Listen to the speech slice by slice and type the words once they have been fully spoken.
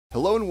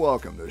Hello and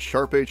welcome to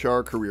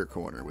SharpHR Career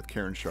Corner with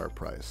Karen Sharp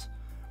Price.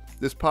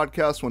 This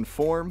podcast will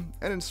inform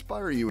and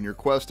inspire you in your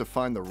quest to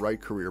find the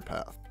right career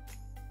path.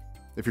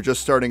 If you're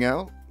just starting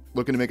out,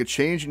 looking to make a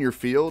change in your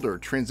field, or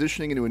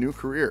transitioning into a new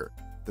career,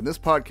 then this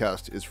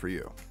podcast is for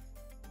you.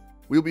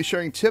 We will be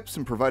sharing tips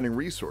and providing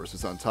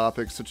resources on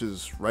topics such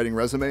as writing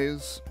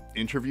resumes,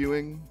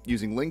 interviewing,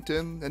 using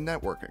LinkedIn, and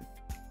networking.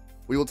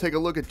 We will take a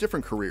look at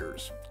different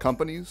careers,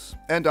 companies,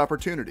 and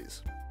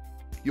opportunities.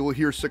 You will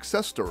hear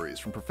success stories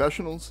from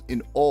professionals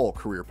in all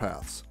career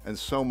paths, and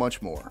so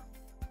much more.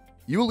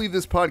 You will leave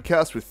this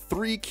podcast with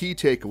 3 key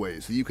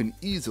takeaways that you can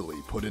easily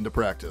put into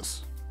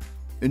practice.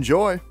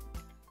 Enjoy!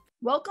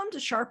 Welcome to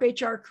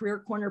SharpHR Career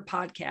Corner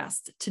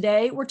podcast.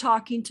 Today, we're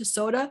talking to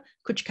Soda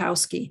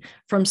Kuczkowski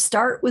from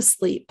Start with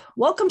Sleep.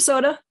 Welcome,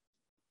 Soda.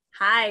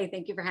 Hi,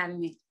 thank you for having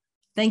me.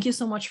 Thank you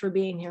so much for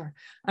being here.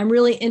 I'm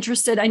really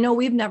interested. I know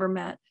we've never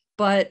met,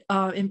 but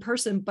in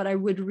person, but I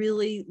would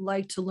really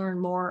like to learn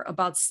more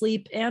about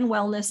sleep and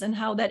wellness and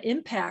how that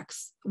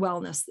impacts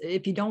wellness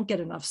if you don't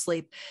get enough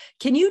sleep.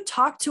 Can you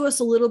talk to us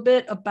a little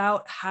bit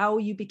about how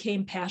you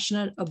became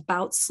passionate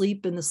about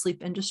sleep in the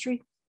sleep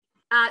industry?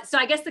 So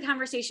I guess the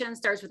conversation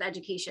starts with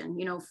education.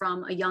 You know,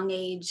 from a young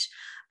age,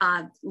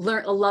 a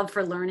love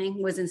for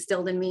learning was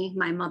instilled in me.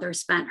 My mother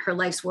spent her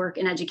life's work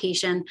in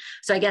education.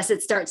 So I guess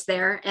it starts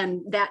there.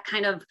 And that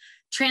kind of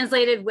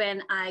translated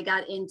when I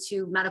got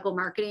into medical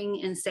marketing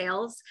and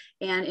sales.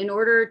 And in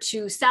order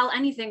to sell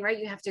anything, right,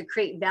 you have to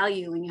create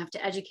value and you have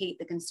to educate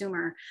the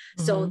consumer.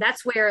 Mm-hmm. So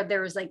that's where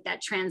there was like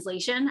that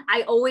translation.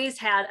 I always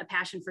had a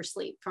passion for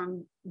sleep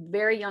from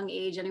very young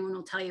age. Anyone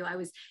will tell you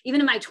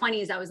even in my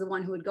 20s, I was the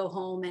one who would go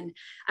home and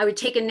I would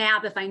take a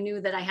nap if I knew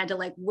that I had to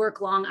like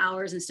work long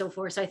hours and so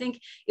forth. So I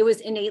think it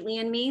was innately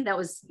in me. That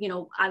was,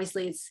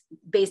 obviously it's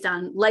based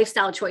on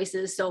lifestyle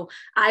choices. So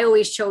I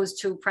always chose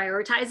to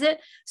prioritize it.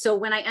 So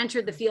when I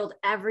entered the field,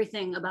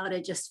 everything about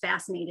it just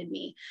fascinated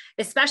me,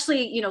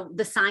 especially,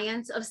 the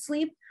science of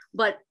sleep.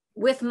 But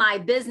with my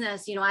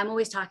business, I'm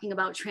always talking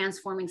about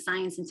transforming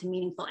science into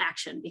meaningful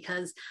action,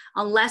 because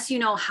unless you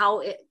know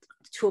how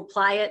to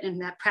apply it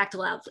and that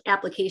practical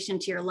application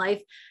to your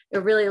life, it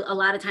really, a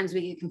lot of times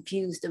we get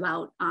confused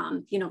about,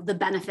 the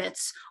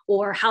benefits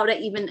or how to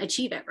even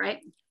achieve it. Right.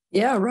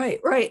 Yeah,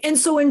 right. And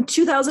so in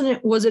 2000,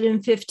 was it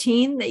in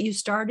 15 that you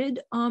started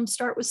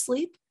Start with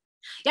Sleep?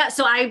 Yeah.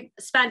 So I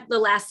spent the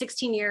last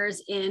 16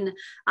 years in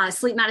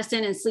sleep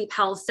medicine and sleep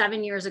health.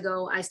 7 years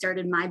ago, I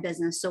started my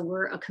business. So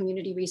we're a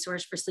community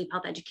resource for sleep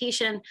health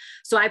education.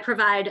 So I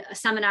provide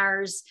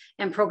seminars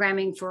and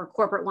programming for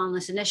corporate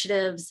wellness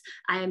initiatives.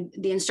 I'm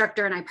the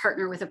instructor and I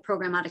partner with a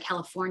program out of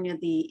California,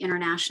 the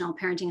International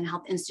Parenting and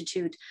Health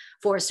Institute,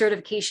 for a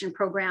certification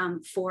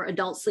program for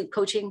adult sleep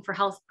coaching for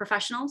health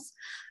professionals.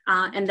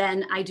 And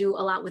then I do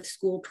a lot with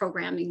school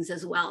programmings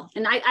as well.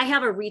 And I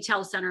have a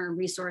retail center and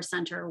resource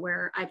center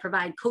where I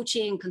provide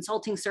coaching,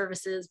 consulting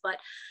services. But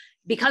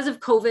because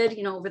of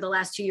COVID, over the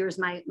last 2 years,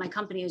 my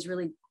company has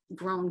really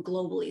grown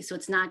globally. So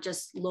it's not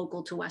just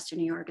local to Western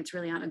New York. It's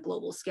really on a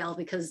global scale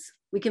because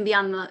we can be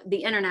on the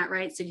internet,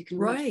 right? So you can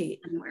reach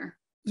anywhere.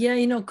 Yeah,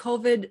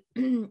 COVID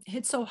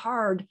hit so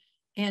hard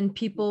and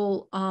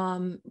people,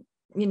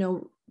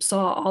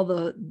 saw all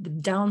the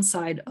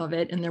downside of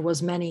it, and there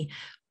was many.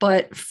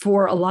 But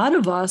for a lot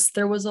of us,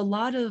 there was a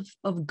lot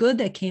of good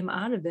that came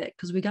out of it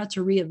because we got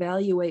to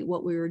reevaluate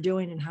what we were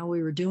doing and how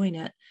we were doing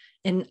it.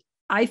 And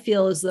I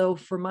feel as though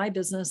for my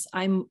business,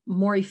 I'm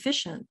more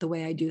efficient the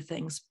way I do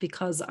things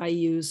because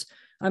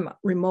I'm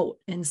remote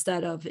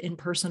instead of in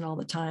person all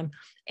the time.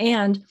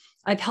 And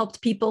I've helped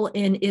people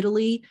in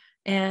Italy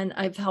and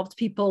I've helped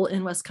people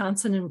in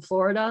Wisconsin and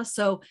Florida.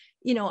 So,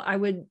 I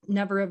would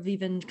never have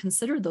even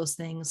considered those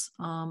things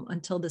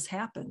until this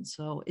happened.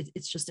 So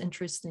it's just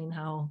interesting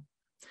how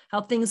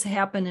things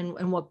happen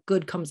and what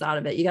good comes out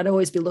of it. You got to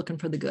always be looking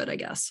for the good, I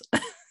guess.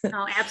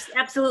 No,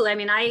 absolutely. I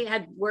mean, I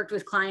had worked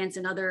with clients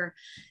in other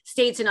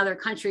states and other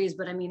countries,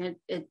 but I mean,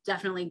 it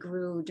definitely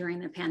grew during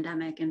the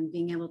pandemic and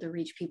being able to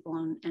reach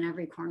people in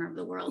every corner of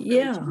the world.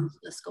 Really changed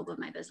the scope of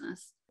my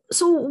business.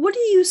 So what do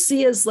you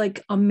see as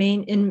like a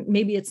main, and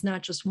maybe it's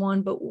not just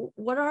one, but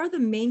what are the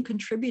main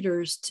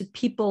contributors to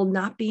people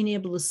not being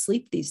able to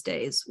sleep these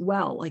days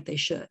well, like they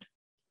should?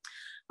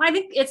 Well, I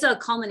think it's a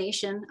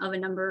culmination of a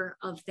number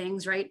of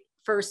things, right?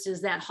 First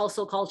is that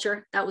hustle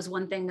culture. That was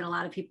one thing that a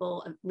lot of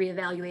people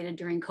reevaluated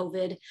during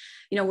COVID.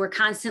 We're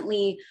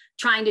constantly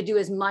trying to do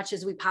as much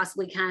as we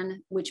possibly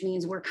can, which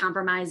means we're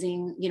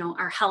compromising,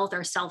 our health,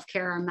 our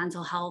self-care, our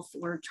mental health.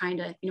 We're trying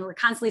to, we're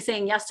constantly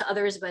saying yes to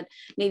others, but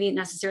maybe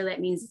necessarily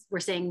that means we're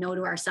saying no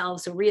to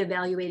ourselves. So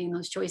reevaluating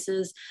those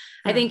choices.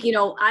 Yeah. I think,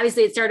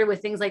 obviously it started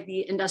with things like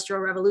the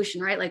Industrial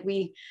Revolution, right? Like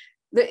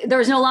there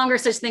was no longer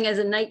such thing as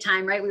a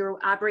nighttime, right? We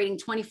were operating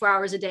 24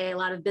 hours a day. A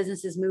lot of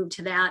businesses moved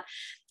to that.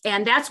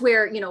 And that's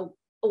where,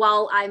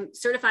 while I'm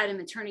certified in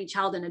maternity,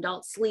 child, and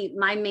adult sleep,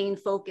 my main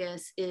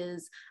focus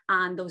is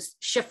on those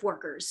shift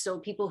workers. So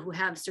people who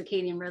have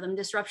circadian rhythm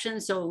disruption.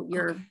 So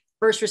your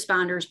first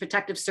responders,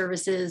 protective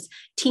services,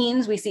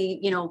 teens, we see,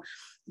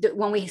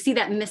 when we see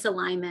that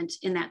misalignment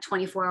in that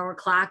 24-hour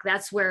clock,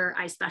 that's where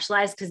I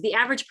specialize, because the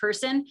average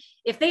person,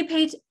 if they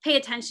pay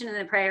attention and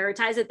they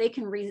prioritize it, they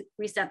can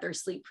reset their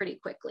sleep pretty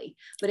quickly.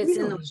 But it's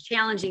in those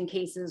challenging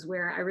cases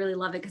where I really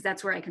love it, because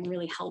that's where I can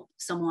really help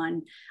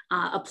someone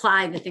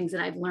apply the things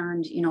that I've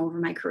learned, over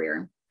my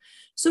career.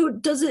 So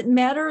does it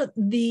matter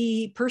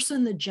the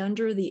person, the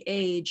gender, the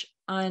age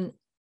on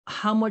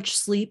how much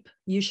sleep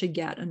you should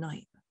get a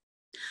night?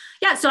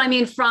 Yeah. So, I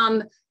mean,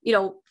 from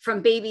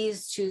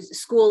babies to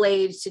school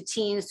age, to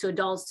teens, to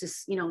adults, to,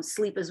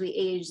 sleep as we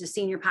age, the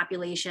senior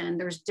population,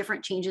 there's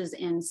different changes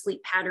in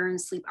sleep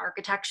patterns, sleep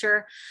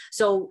architecture.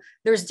 So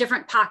there's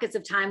different pockets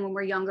of time when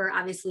we're younger.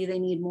 Obviously they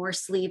need more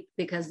sleep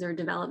because they're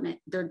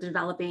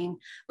developing,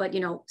 but,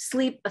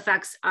 sleep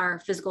affects our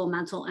physical,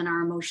 mental, and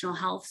our emotional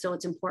health. So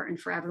it's important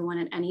for everyone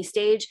at any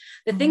stage.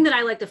 The thing that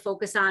I like to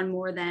focus on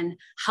more than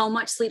how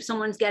much sleep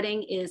someone's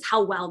getting is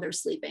how well they're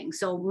sleeping.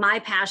 So my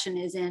passion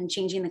is in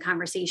changing the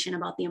conversation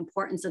about the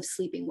importance of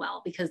sleeping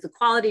well, because the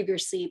quality of your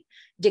sleep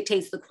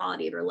dictates the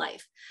quality of your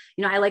life.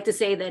 I like to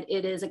say that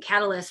it is a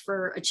catalyst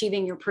for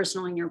achieving your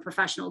personal and your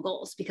professional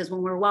goals, because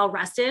when we're well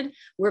rested,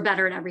 we're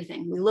better at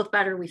everything. We look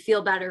better, we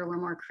feel better, we're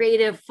more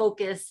creative,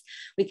 focused,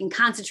 we can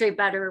concentrate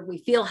better, we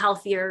feel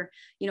healthier,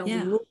 we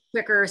move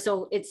quicker.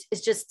 So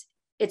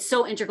it's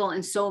so integral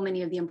in so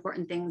many of the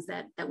important things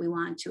that we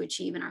want to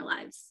achieve in our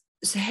lives.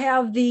 So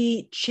have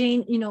the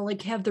change,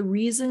 have the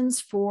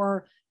reasons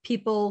for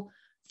people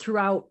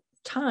throughout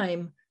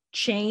time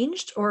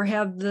changed, or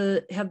have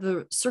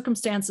the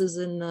circumstances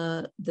and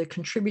the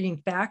contributing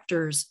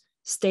factors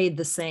stayed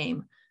the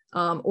same?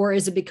 Or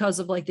is it because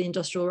of like the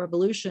Industrial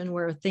Revolution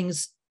where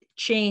things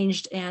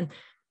changed? And,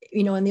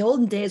 in the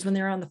olden days when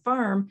they were on the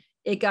farm,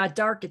 it got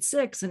dark at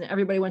 6 and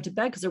everybody went to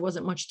bed because there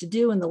wasn't much to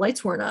do and the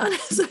lights weren't on.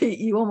 So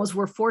you almost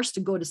were forced to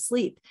go to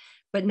sleep.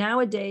 But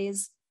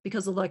nowadays,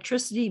 because of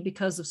electricity,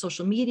 because of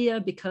social media,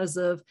 because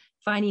of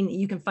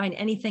you can find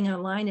anything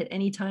online at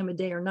any time of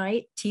day or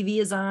night. TV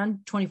is on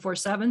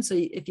 24/7. So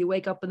if you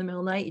wake up in the middle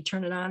of the night, you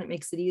turn it on, it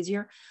makes it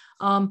easier.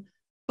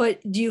 But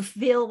do you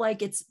feel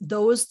like it's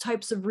those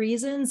types of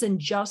reasons and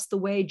just the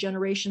way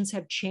generations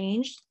have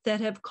changed that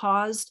have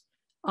caused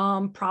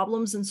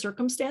problems and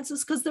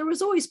circumstances? Because there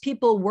was always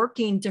people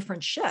working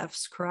different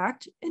shifts,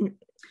 correct? And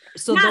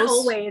so not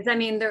always. I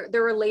mean,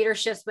 there were later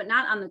shifts, but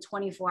not on the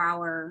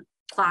 24-hour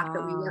clock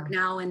that we work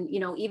now. And,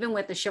 even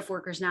with the shift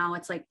workers now,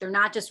 it's like, they're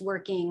not just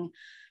working,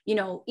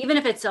 even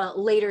if it's a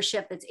later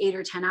shift, that's 8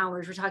 or 10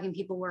 hours, we're talking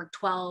people work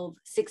 12,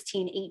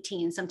 16,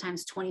 18,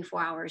 sometimes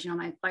 24 hours.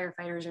 My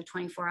firefighters are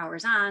 24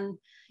 hours on,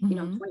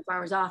 24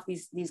 hours off,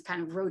 these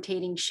kind of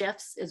rotating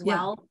shifts as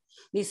well.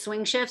 These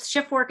swing shifts.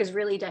 Shift work is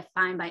really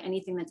defined by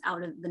anything that's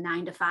out of the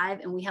 9 to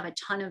 5. And we have a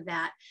ton of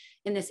that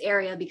in this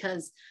area,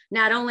 because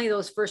not only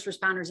those first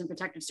responders and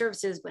protective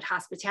services, but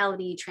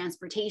hospitality,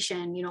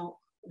 transportation,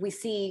 we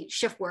see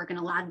shift work in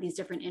a lot of these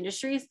different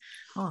industries.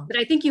 But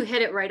I think you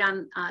hit it right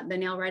on the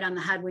nail right on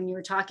the head when you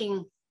were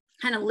talking,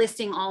 kind of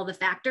listing all the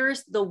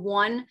factors. The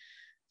one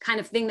kind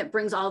of thing that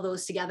brings all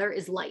those together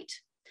is light.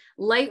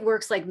 Light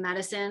works like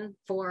medicine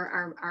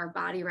for our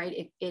body,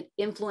 right? It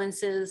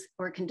influences,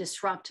 or it can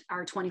disrupt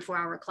our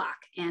 24-hour clock.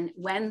 And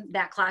when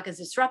that clock is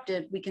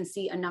disrupted, we can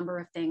see a number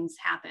of things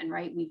happen,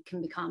 right? We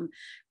can become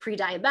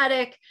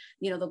pre-diabetic,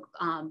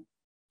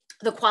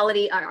 the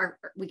quality,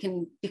 we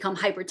can become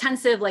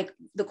hypertensive, like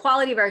the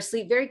quality of our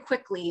sleep very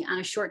quickly on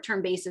a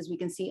short-term basis, we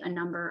can see a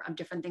number of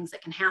different things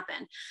that can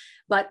happen.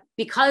 But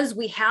because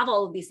we have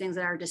all of these things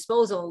at our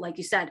disposal, like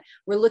you said,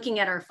 we're looking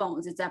at our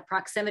phones, it's that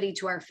proximity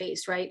to our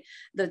face, right?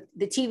 The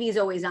TV is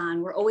always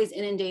on, we're always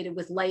inundated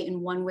with light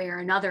in one way or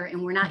another,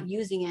 and we're not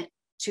using it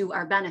to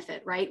our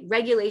benefit, right?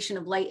 Regulation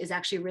of light is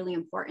actually really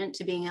important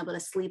to being able to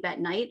sleep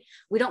at night.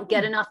 We don't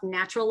get enough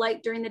natural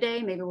light during the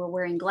day. Maybe we're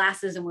wearing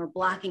glasses and we're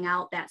blocking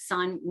out that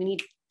sun. We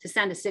need to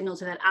send a signal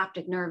to that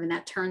optic nerve, and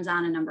that turns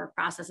on a number of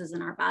processes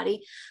in our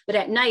body. But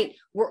at night,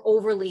 we're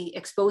overly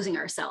exposing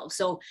ourselves.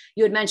 So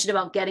you had mentioned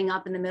about getting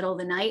up in the middle of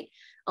the night.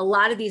 A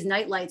lot of these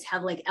night lights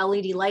have like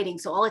LED lighting.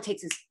 So all it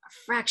takes is a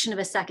fraction of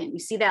a second. You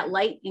see that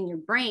light in your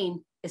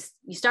brain,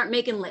 you start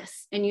making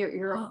lists, and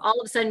you're all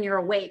of a sudden you're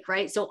awake,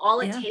 right? So all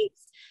it takes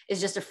is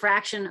just a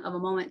fraction of a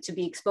moment to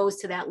be exposed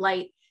to that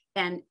light,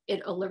 and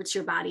it alerts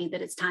your body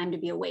that it's time to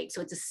be awake.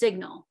 So it's a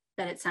signal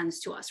that it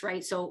sends to us,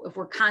 right? So if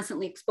we're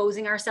constantly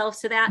exposing ourselves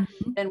to that,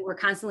 then we're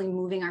constantly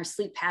moving our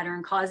sleep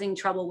pattern, causing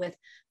trouble with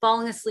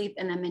falling asleep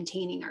and then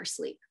maintaining our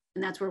sleep.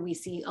 And that's where we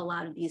see a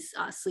lot of these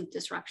sleep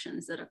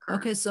disruptions that occur.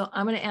 Okay, so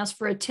I'm going to ask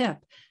for a tip.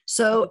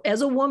 So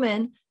as a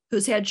woman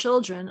who's had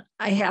children,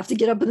 I have to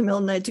get up in the middle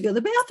of the night to go to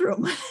the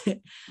bathroom.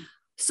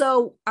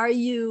 So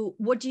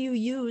what do you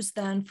use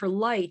then for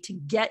light to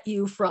get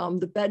you from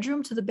the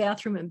bedroom to the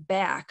bathroom and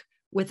back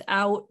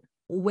without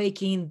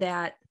waking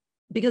that?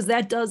 Because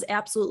that does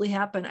absolutely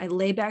happen. I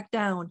lay back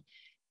down,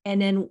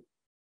 and then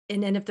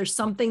if there's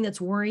something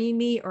that's worrying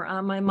me or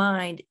on my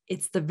mind,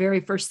 it's the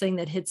very first thing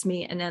that hits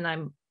me. And then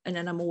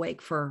I'm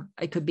awake for,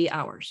 it could be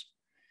hours.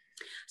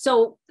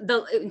 So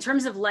in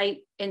terms of light,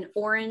 an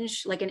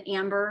orange, like an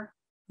amber,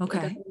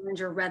 okay, like an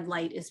orange or red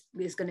light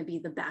is going to be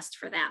the best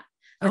for that.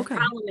 The Okay.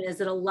 problem is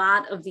that a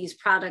lot of these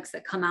products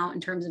that come out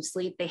in terms of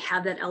sleep, they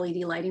have that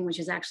LED lighting, which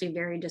is actually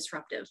very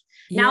disruptive.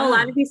 Now, a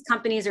lot of these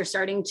companies are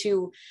starting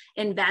to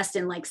invest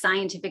in like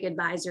scientific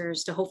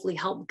advisors to hopefully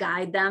help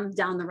guide them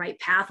down the right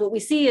path. What we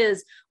see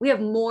is we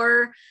have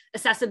more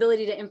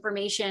accessibility to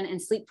information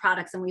and sleep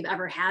products than we've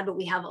ever had, but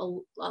we have a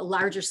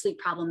larger sleep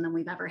problem than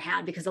we've ever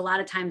had, because a lot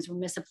of times we're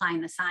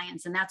misapplying the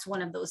science. And that's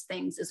one of those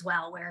things as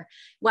well, where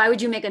why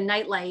would you make a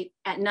night light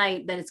at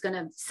night that it's going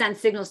to send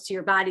signals to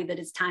your body that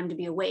it's time to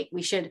be awake?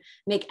 We should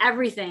make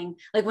everything,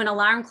 like when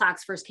alarm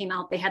clocks first came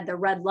out, they had the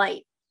red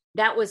light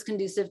that was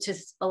conducive to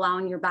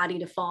allowing your body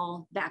to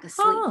fall back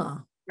asleep.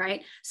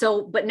 Right.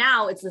 So, but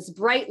now it's this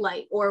bright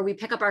light, or we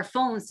pick up our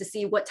phones to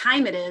see what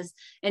time it is.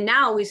 And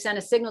now we send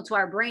a signal to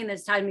our brain that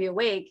it's time to be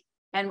awake.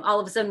 And all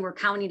of a sudden we're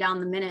counting down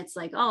the minutes,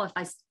 like, oh, if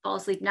I fall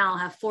asleep now, I'll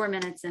have 4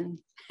 minutes and,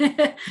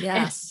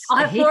 yes, and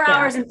I'll have 4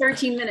 hours and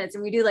 13 minutes.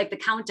 And we do like the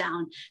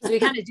countdown. So we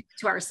kind of do it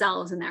to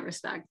ourselves in that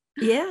respect.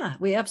 Yeah,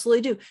 we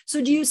absolutely do.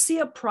 So do you see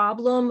a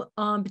problem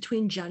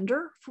between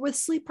gender with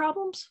sleep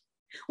problems?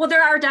 Well,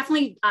 there are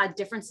definitely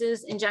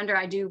differences in gender.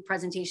 I do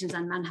presentations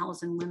on men's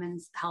health and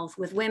women's health.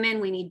 With women,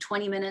 we need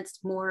 20 minutes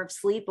more of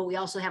sleep, but we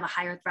also have a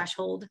higher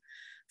threshold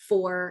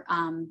for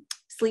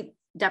sleep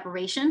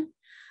deprivation.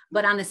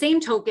 But on the same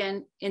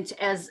token,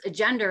 as a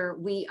gender,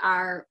 we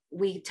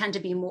tend to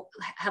be more,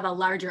 have a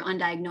larger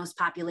undiagnosed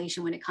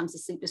population when it comes to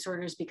sleep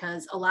disorders,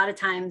 because a lot of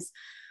times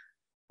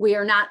we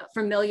are not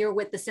familiar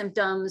with the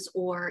symptoms,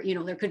 or, you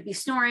know, there could be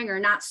snoring or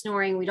not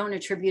snoring. We don't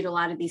attribute a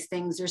lot of these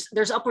things.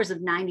 There's upwards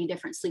of 90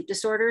 different sleep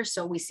disorders.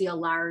 So we see a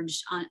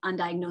large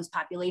undiagnosed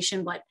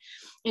population. But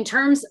in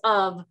terms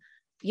of,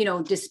 you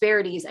know,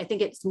 disparities, I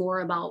think it's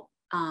more about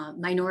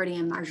minority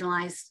and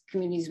marginalized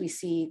communities. We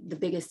see the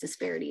biggest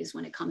disparities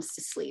when it comes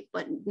to sleep.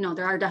 But no,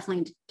 there are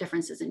definitely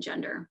differences in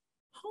gender.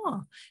 Huh.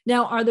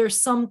 Now, are there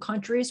some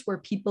countries where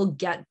people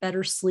get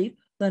better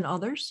sleep than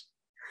others?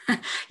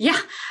 Yeah,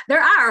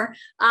 there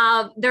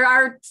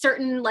are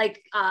certain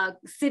like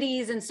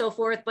cities and so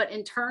forth, but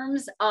in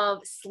terms of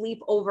sleep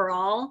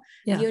overall,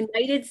 the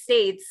United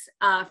States,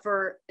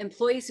 for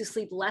employees who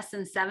sleep less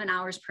than 7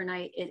 hours per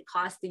night, it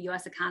costs the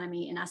US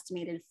economy an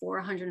estimated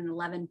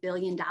 $411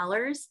 billion.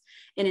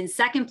 And in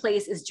second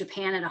place is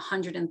Japan at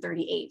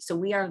 138. So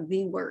we are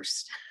the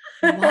worst.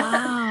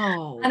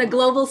 Wow. On a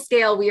global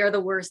scale, we are the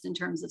worst in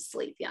terms of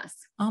sleep. Yes.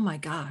 Oh my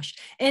gosh.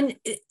 And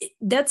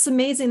that's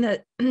amazing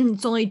that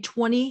it's only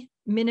 20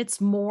 minutes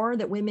more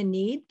that women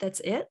need. That's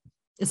it.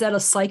 Is that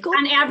a cycle?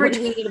 On average,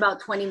 we need about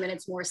 20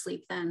 minutes more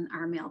sleep than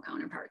our male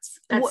counterparts.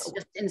 That's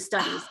just in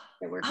studies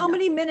that we're How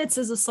many minutes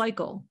is a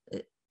cycle?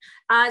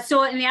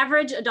 So an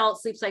average adult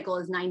sleep cycle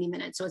is 90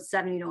 minutes. So it's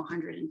 70 to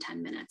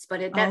 110 minutes, but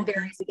that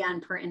varies again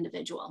per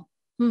individual.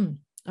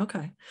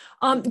 Okay.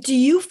 Do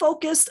you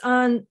focus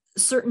on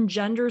certain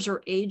genders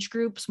or age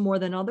groups more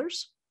than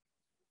others?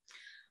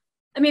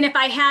 I mean, if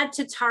I had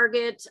to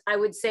target, I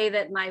would say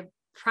that my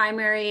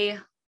primary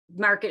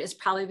market is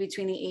probably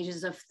between the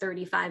ages of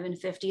 35 and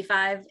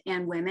 55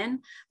 and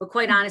women. But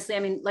quite honestly, I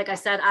mean, like I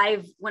said,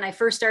 when I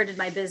first started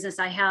my business,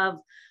 I have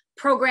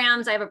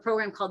programs. I have a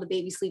program called the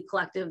Baby Sleep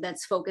Collective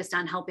that's focused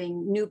on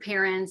helping new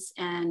parents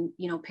and,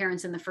 you know,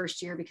 parents in the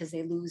first year, because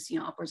they lose, you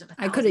know, upwards of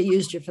 1,000. I could have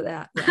used you for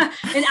that. Yeah.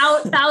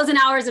 1,000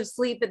 hours of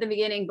sleep at the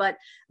beginning. But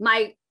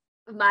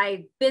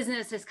my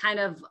business has kind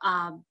of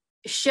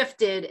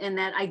shifted in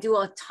that I do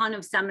a ton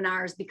of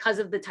seminars because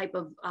of the type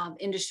of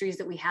industries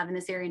that we have in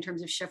this area in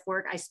terms of shift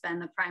work. I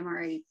spend the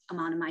primary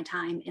amount of my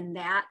time in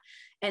that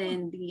and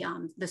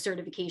in the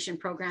certification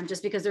program,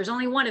 just because there's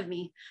only one of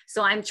me.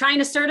 So I'm trying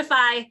to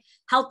certify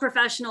health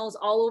professionals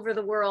all over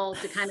the world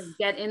to kind of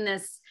get in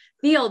this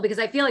field, because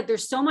I feel like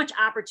there's so much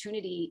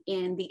opportunity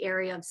in the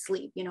area of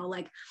sleep. You know,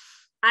 like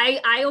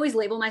I always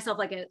label myself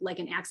like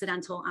an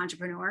accidental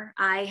entrepreneur.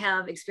 I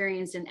have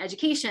experience in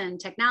education,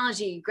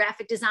 technology,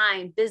 graphic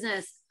design,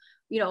 business,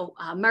 you know,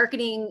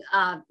 marketing,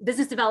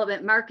 business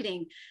development,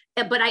 marketing.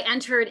 But I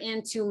entered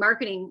into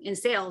marketing and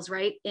sales,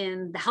 right,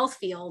 in the health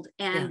field.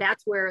 And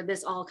that's where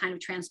this all kind of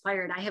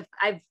transpired.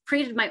 I've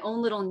created my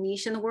own little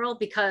niche in the world,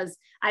 because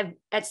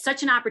it's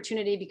such an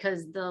opportunity,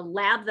 because the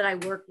lab that I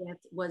work with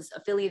was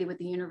affiliated with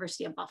the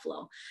University of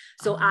Buffalo.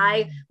 So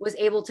I was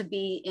able to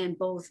be in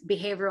both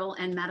behavioral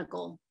and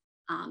medical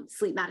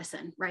sleep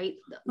medicine, right?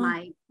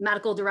 My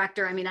medical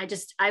director, I mean,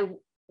 I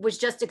was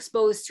just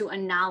exposed to a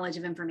knowledge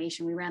of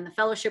information. We ran the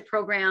fellowship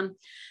program.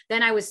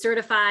 Then I was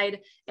certified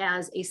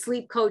as a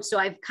sleep coach. So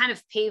I've kind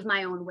of paved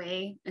my own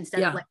way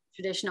instead of like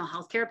traditional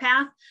healthcare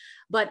path.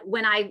 But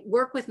when I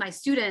work with my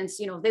students,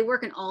 you know, they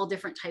work in all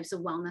different types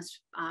of wellness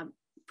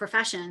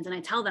professions. And I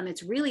tell them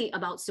it's really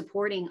about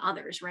supporting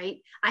others,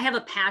 right? I have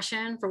a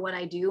passion for what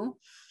I do.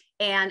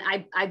 And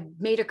I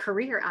made a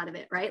career out of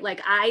it, right? Like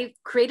I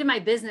created my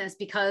business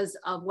because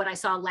of what I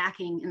saw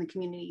lacking in the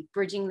community,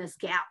 bridging this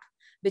gap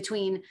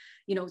between,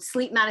 you know,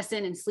 sleep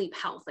medicine and sleep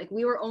health. Like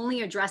we were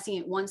only addressing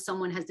it once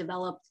someone has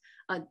developed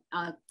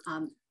a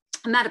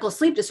medical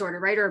sleep disorder,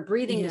 right? Or a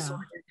breathing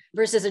disorder,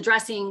 versus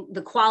addressing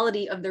the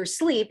quality of their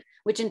sleep,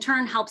 which in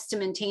turn helps to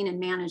maintain and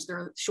manage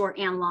their short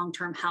and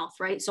long-term health,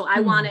 right? So I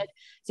wanted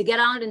to get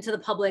out into the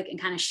public and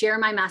kind of share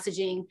my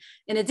messaging.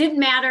 And it didn't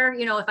matter,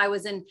 you know, if I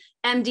was an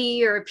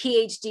MD or a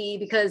PhD,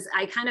 because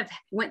I kind of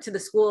went to the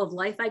school of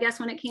life, I guess,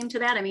 when it came to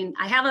that. I mean,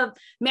 I have a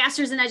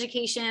master's in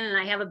education and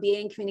I have a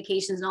BA in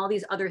communications and all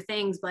these other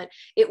things, but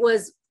it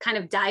was kind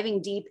of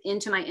diving deep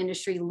into my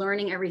industry,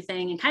 learning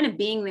everything and kind of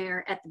being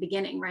there at the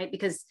beginning, right?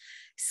 Because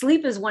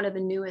sleep is one of the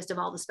newest of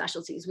all the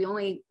specialties. We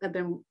only have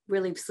been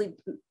really sleep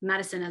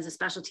medicine as a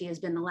specialty has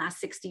been the last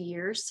 60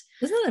 years.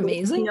 Isn't that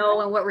amazing? You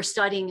know, and what we're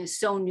studying is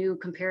so new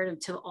comparative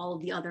to all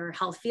of the other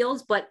health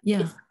fields, but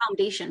it's the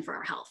foundation for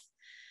our health.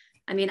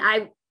 I mean,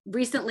 I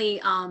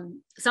recently,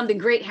 something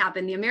great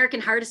happened, the American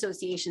Heart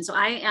Association. So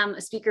I am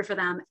a speaker for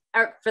them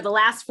for the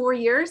last 4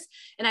 years.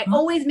 And I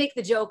always make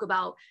the joke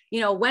about, you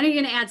know, when are you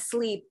going to add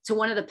sleep to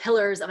one of the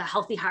pillars of a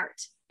healthy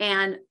heart?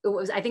 And it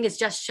was, I think it's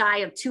just shy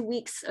of 2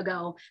 weeks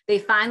ago, they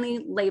finally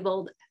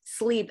labeled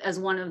sleep as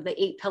one of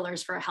the 8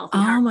 pillars for a healthy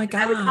heart. Oh my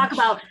God. I would talk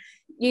about,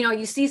 you know,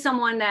 you see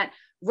someone that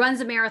runs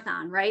a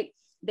marathon, right?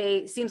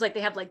 They seems like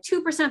they have like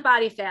 2%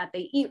 body fat,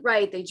 they eat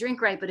right, they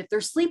drink right, but if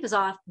their sleep is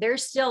off, they're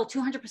still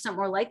 200%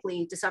 more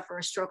likely to suffer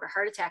a stroke or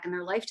heart attack in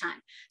their lifetime.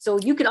 So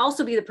you could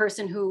also be the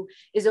person who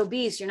is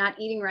obese, you're not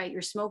eating right,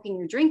 you're smoking,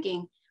 you're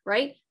drinking,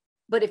 right?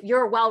 But if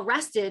you're well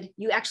rested,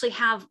 you actually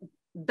have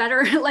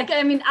better, like,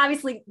 I mean,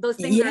 obviously those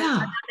things are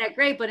not that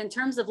great, but in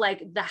terms of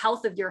like the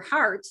health of your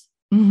heart,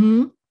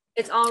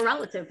 it's all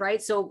relative,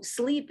 right? So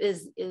sleep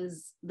is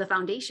the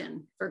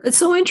foundation for. It's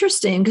so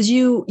interesting because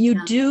you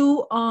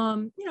do,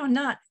 you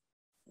know,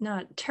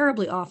 not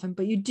terribly often,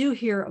 but you do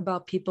hear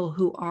about people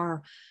who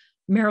are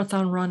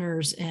marathon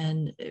runners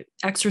and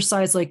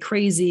exercise like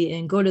crazy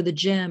and go to the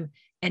gym,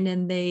 and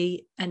then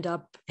they end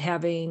up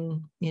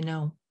having, you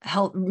know,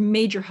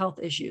 major health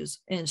issues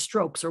and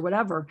strokes or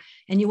whatever.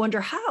 And you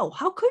wonder how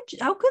could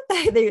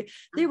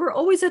they were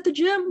always at the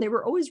gym, they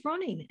were always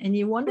running, and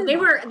you wonder. They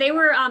were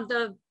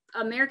the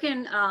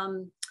American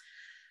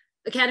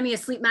Academy of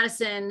Sleep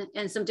Medicine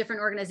and some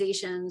different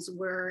organizations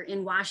were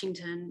in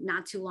Washington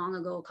not too long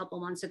ago, a couple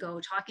months ago,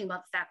 talking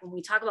about the fact when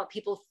we talk about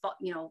people,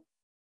 you know,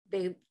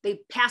 they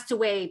passed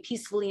away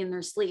peacefully in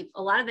their sleep.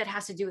 A lot of that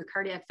has to do with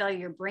cardiac failure.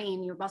 Your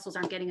brain, your muscles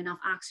aren't getting enough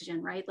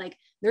oxygen, right? Like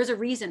there's a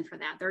reason for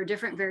that. There are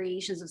different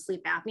variations of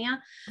sleep apnea.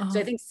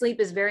 So I think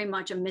sleep is very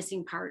much a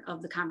missing part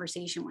of the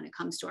conversation when it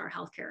comes to our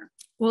healthcare.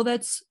 Well,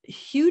 that's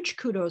huge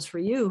kudos for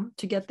you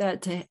to get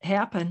that to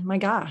happen. My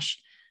gosh.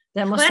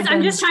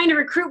 I'm just trying to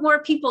recruit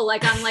more people.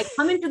 Like I'm like,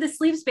 come into the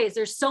sleep space.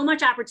 There's so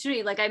much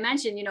opportunity. Like I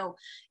mentioned, you know,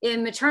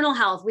 in maternal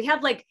health, we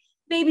have like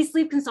baby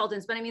sleep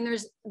consultants, but I mean,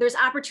 there's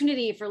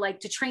opportunity for like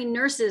to train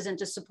nurses and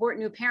to support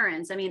new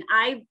parents. I mean,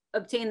 I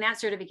obtained that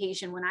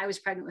certification when I was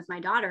pregnant with my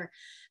daughter,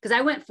 because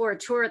I went for a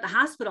tour at the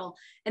hospital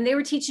and they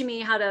were teaching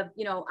me how to,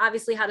 you know,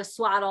 obviously how to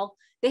swaddle.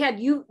 They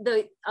had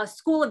a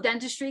school of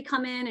dentistry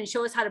come in and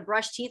show us how to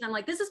brush teeth. I'm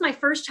like, this is my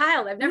first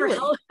child. I've never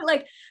held,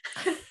 like,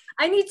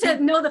 I need to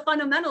know the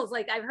fundamentals.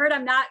 Like I've heard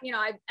I'm not, you know,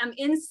 I'm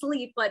in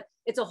sleep, but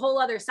it's a whole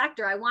other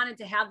sector. I wanted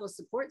to have those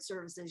support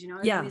services, you know,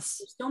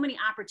 there's so many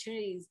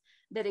opportunities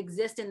that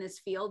exist in this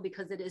field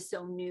because it is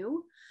so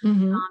new.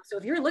 So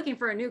if you're looking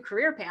for a new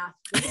career path,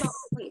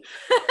 sleep.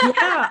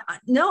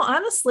 No,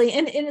 honestly.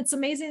 And it's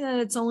amazing that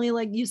it's only,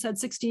 like you said,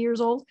 60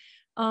 years old.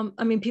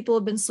 I mean, people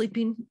have been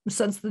sleeping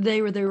since the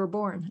day where they were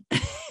born.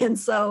 And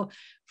so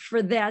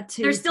for that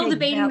to, they're still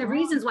debating the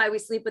reasons why we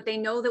sleep, but they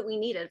know that we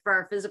need it for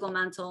our physical,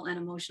 mental, and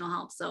emotional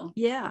health. So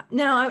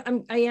now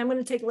I am going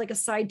to take like a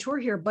side tour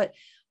here, but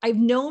I've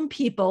known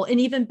people,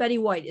 and even Betty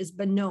White has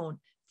been known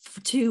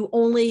to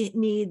only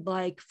need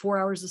like 4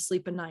 hours of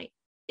sleep a night.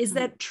 Is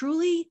that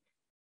truly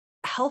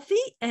healthy?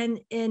 And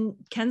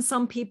can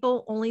some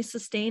people only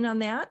sustain on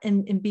that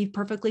and be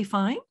perfectly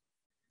fine?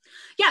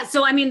 Yeah.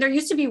 So, I mean, there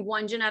used to be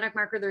one genetic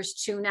marker. There's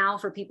 2 now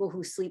for people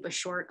who sleep a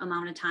short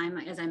amount of time.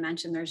 As I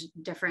mentioned, there's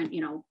different,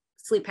 you know,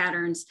 sleep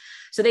patterns.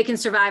 So they can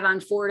survive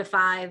on 4 to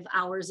 5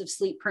 hours of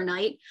sleep per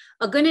night.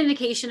 A good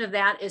indication of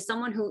that is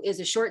someone who is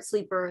a short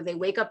sleeper. They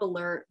wake up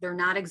alert. They're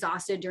not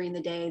exhausted during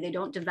the day. They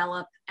don't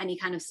develop any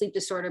kind of sleep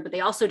disorder, but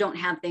they also don't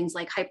have things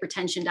like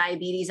hypertension,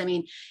 diabetes. I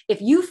mean, if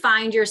you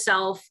find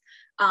yourself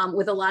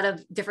with a lot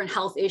of different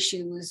health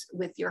issues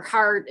with your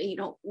heart, you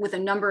know, with a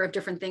number of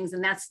different things,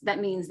 and that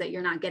means that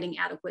you're not getting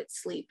adequate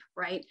sleep,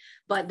 right?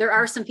 But there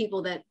are some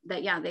people that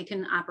they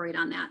can operate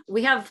on that.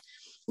 We have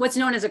what's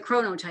known as a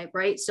chronotype,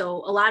 right? So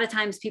a lot of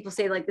times people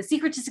say like the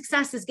secret to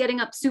success is getting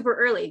up super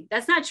early.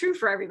 That's not true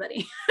for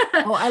everybody.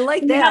 Oh, I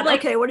like that.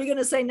 Okay, what are you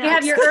going to say next? You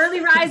have your early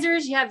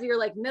risers, you have your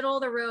like middle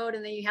of the road,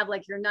 and then you have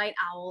like your night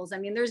owls. I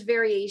mean, there's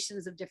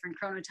variations of different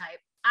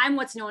chronotype. I'm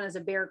what's known as a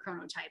bear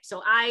chronotype.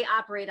 So I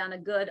operate on a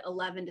good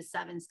 11 to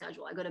 7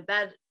 schedule. I go to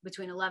bed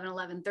between 11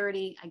 and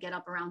 11:30. I get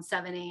up around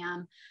 7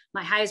 a.m.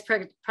 My highest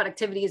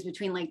productivity is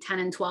between like 10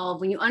 and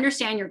 12. When you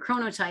understand your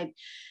chronotype,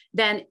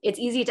 then it's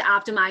easy to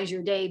optimize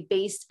your day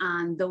based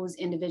on those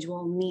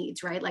individual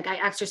needs, right? Like I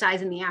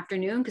exercise in the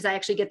afternoon because I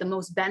actually get the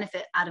most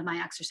benefit out of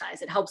my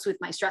exercise. It helps with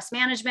my stress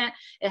management.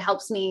 It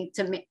helps me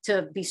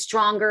to be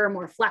stronger,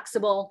 more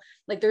flexible.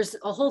 Like there's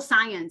a whole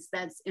science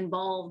that's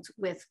involved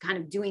with kind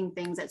of doing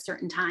things at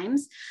certain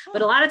times.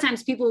 But a lot of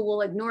times people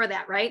will ignore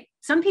that, right?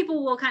 Some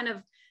people will kind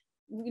of,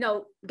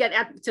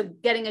 get to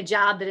getting a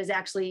job that is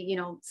actually,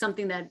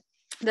 something that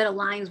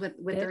aligns with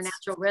their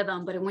natural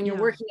rhythm. But when you're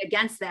working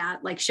against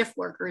that, like shift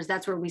workers,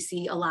 that's where we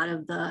see a lot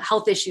of the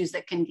health issues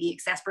that can be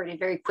exacerbated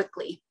very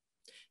quickly.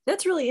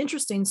 That's really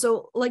interesting.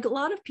 So like a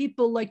lot of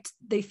people, like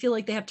they feel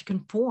like they have to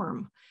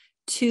conform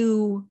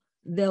to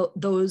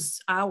those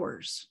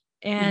hours.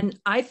 And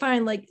I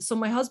find so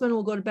my husband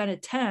will go to bed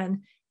at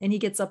 10 and he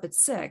gets up at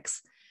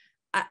 6.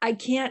 I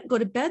can't go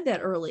to bed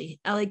that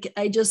early.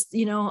 I just,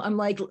 I'm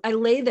like, I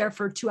lay there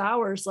for 2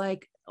 hours,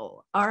 like,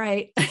 oh, all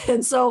right.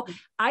 And so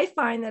I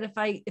find that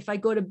if I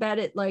go to bed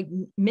at like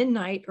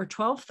midnight or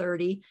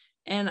 12:30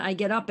 and I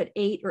get up at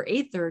 8 or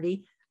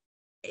 8:30,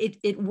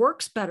 it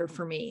works better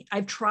for me.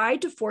 I've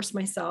tried to force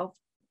myself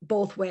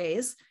both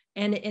ways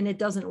and it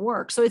doesn't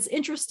work. So it's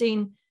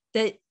interesting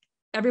that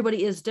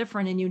everybody is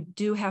different and you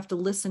do have to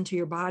listen to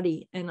your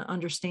body and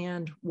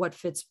understand what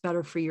fits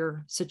better for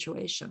your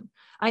situation.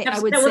 I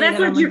would say that's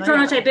what your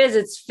chronotype is.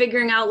 It's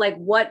figuring out like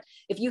what,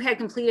 if you had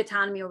complete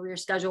autonomy over your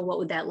schedule, what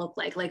would that look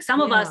like? Like some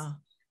of us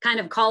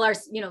kind of call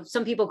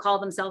some people call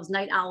themselves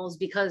night owls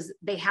because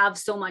they have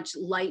so much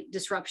light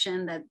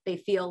disruption that they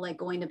feel like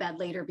going to bed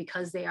later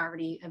because they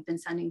already have been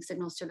sending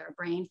signals to their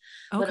brain.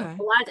 Okay. But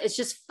a lot, it's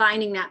just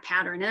finding that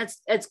pattern. And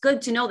it's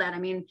good to know that. I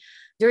mean,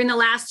 during the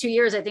last 2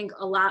 years, I think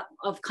a lot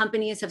of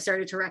companies have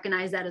started to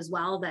recognize that as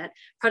well, that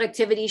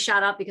productivity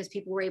shot up because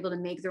people were able to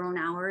make their own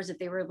hours. If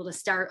they were able to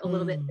start a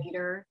little bit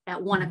later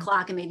at 1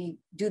 o'clock and maybe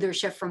do their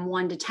shift from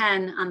 1 to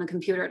 10 on the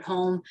computer at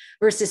home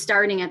versus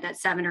starting at that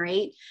 7 or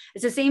 8.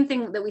 It's the same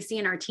thing that we see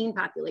in our teen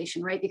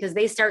population, right? Because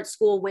they start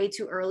school way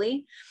too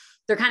early.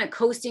 They're kind of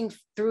coasting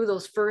through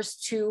those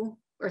first 2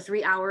 or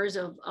 3 hours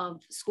of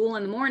school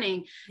in the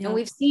morning. Yep. And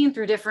we've seen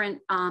through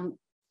different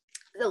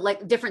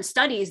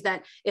studies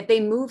that if they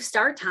move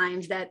start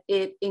times, that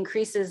it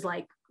increases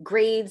like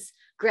grades,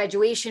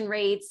 graduation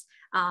rates,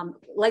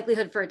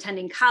 likelihood for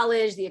attending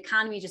college, the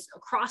economy, just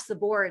across the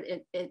board.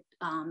 It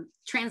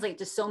translates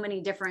to so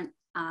many different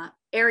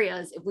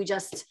areas if we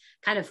just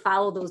kind of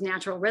follow those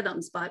natural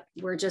rhythms. But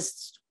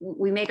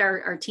we make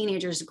our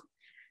teenagers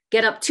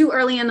get up too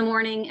early in the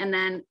morning, and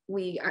then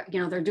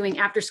they're doing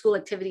after school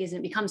activities and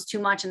it becomes too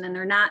much. And then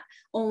they're not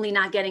only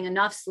not getting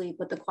enough sleep,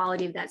 but the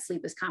quality of that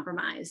sleep is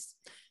compromised.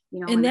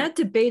 And that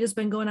debate has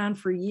been going on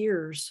for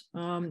years,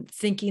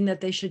 thinking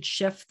that they should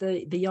shift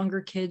the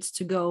younger kids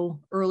to go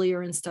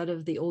earlier instead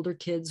of the older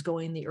kids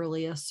going the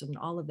earliest and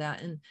all of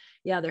that. And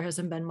there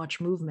hasn't been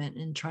much movement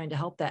in trying to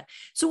help that.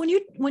 So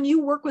when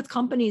you work with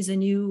companies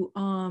and you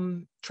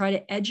try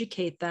to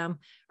educate them,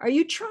 are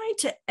you trying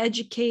to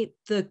educate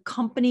the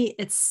company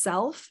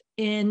itself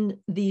in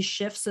these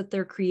shifts that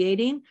they're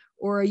creating,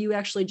 or are you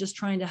actually just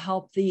trying to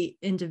help the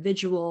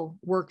individual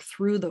work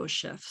through those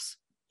shifts?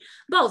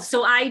 Both.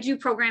 So I do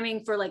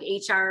programming for like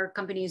HR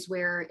companies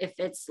where if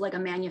it's like a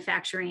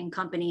manufacturing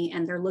company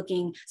and they're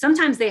looking,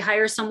 sometimes they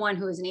hire someone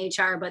who is an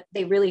HR, but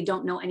they really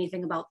don't know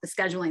anything about the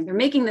scheduling. They're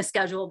making the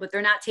schedule, but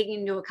they're not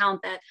taking into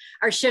account that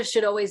our shifts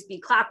should always be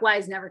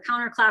clockwise, never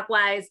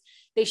counterclockwise.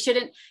 They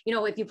shouldn't,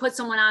 if you put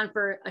someone on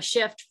for a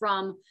shift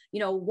from,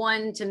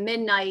 1 to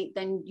midnight,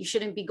 then you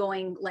shouldn't be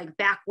going like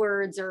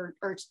backwards or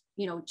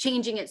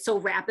changing it so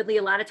rapidly.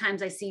 A lot of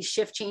times I see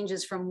shift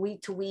changes from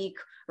week to week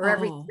or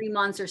every 3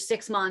 months or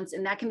 6 months,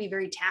 and that can be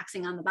very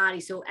taxing on the body.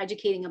 So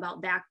educating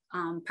about that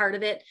part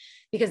of it,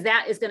 because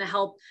that is going to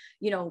help,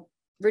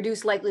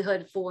 reduce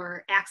likelihood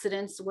for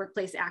accidents,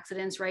 workplace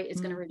accidents, right? It's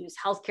going to reduce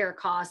healthcare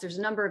costs. There's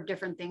a number of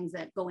different things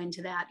that go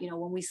into that.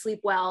 When we sleep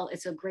well,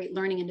 it's a great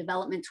learning and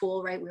development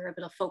tool, right? We're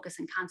able to focus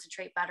and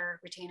concentrate better,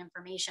 retain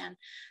information.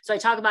 So I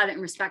talk about it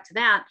in respect to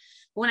that.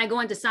 But when I go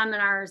into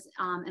seminars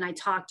and I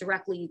talk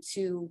directly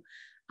to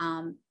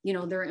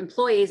their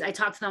employees, I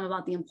talk to them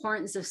about the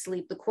importance of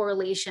sleep, the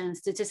correlation,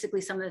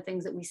 statistically, some of the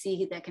things that we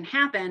see that can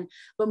happen.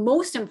 But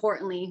most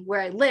importantly, where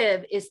I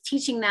live is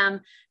teaching them,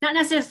 not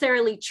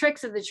necessarily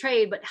tricks of the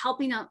trade, but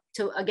helping them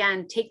to,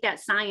 again, take that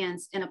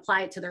science and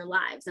apply it to their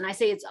lives. And I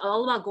say it's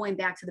all about going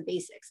back to the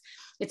basics.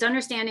 It's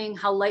understanding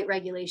how light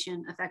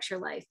regulation affects your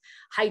life,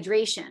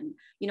 hydration,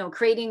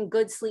 creating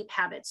good sleep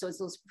habits. So it's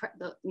those,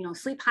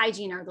 sleep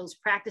hygiene are those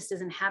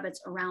practices and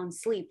habits around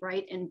sleep,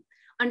 right? And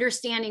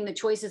understanding the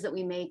choices that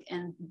we make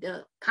and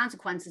the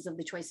consequences of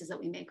the choices that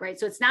we make, right?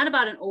 So it's not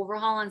about an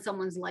overhaul on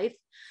someone's life.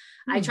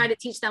 I try to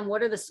teach them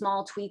what are the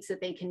small tweaks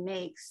that they can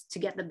make to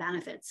get the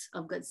benefits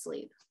of good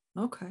sleep.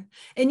 Okay.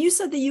 And you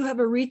said that you have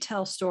a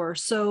retail store.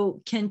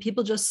 So can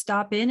people just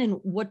stop in, and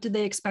what do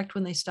they expect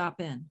when they stop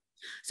in?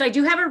 So I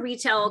do have a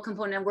retail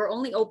component. We're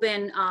only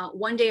open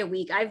 1 day a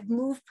week. I've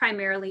moved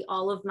primarily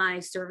all of my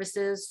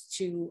services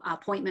to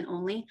appointment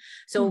only.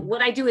 So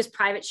what I do is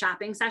private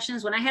shopping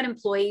sessions. When I had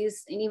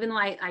employees, and even though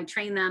I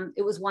train them,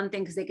 it was one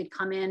thing because they could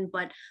come in,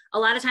 but a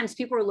lot of times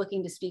people are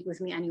looking to speak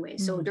with me anyway.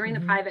 So during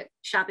the private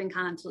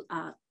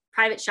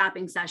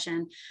shopping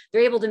session,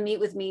 they're able to meet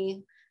with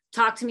me,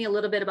 talk to me a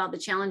little bit about the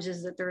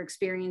challenges that they're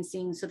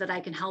experiencing so that I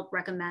can help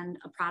recommend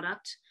a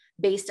product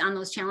based on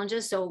those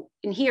challenges. So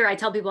in here, I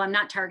tell people I'm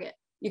not Target.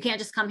 You can't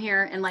just come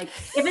here and like,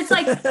 if it's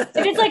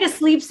like a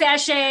sleep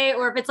sachet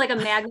or if it's like a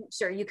magnet,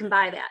 sure, you can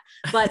buy that.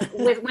 But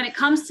when it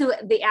comes to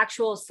the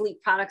actual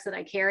sleep products that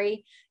I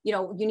carry, you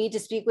know, you need to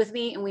speak with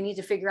me and we need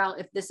to figure out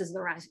if this is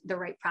the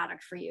right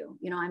product for you.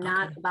 You know, I'm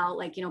not about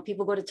like, you know,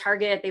 people go to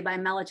Target, they buy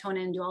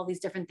melatonin, do all these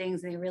different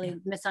things, and they really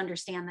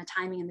misunderstand the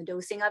timing and the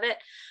dosing of it.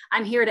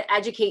 I'm here to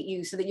educate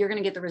you so that you're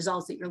going to get the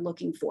results that you're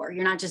looking for.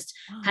 You're not just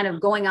kind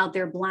of going out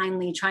there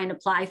blindly trying to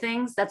apply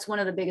things. That's one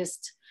of the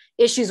biggest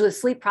issues with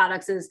sleep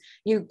products is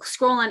you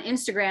scroll on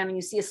Instagram and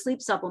you see a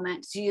sleep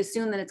supplement. So you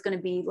assume that it's going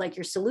to be like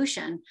your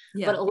solution,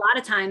 but a lot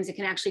of times it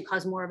can actually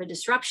cause more of a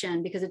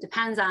disruption because it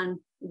depends on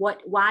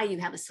why you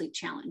have a sleep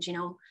challenge. You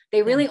know,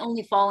 they really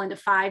only fall into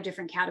 5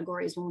 different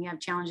categories when we have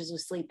challenges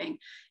with sleeping.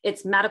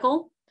 It's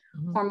medical,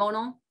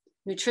 hormonal,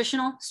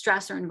 nutritional,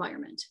 stress, or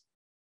environment.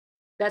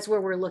 That's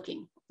where we're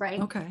looking. Right.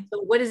 Okay.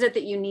 So what is it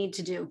that you need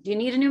to do? Do you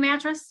need a new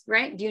mattress?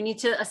 Right. Do you need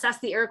to assess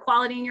the air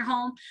quality in your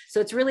home? So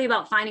it's really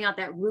about finding out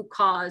that root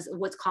cause of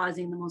what's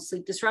causing the most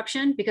sleep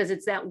disruption, because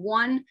it's that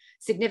one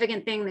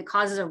significant thing that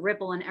causes a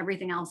ripple in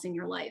everything else in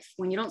your life.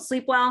 When you don't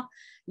sleep well,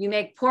 you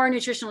make poor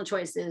nutritional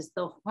choices.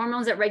 The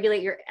hormones that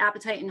regulate your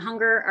appetite and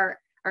hunger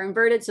are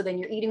inverted. So then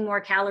you're eating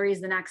more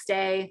calories the next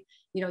day.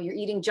 You know, you're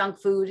eating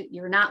junk food.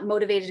 You're not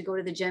motivated to go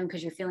to the gym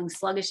because you're feeling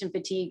sluggish and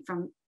fatigued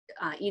from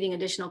eating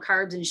additional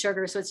carbs and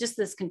sugar. So it's just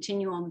this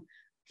continuum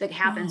that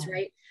happens,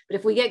 right? But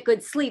if we get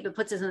good sleep, it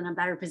puts us in a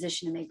better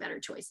position to make better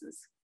choices.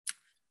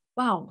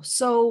 Wow.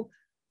 So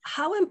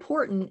how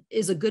important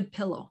is a good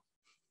pillow?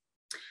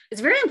 It's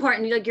very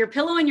important. Like your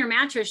pillow and your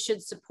mattress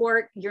should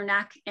support your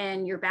neck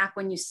and your back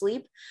when you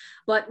sleep.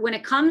 But when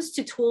it comes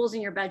to tools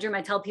in your bedroom,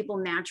 I tell people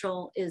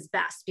natural is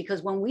best,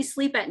 because when we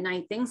sleep at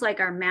night, things like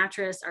our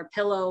mattress, our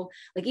pillow,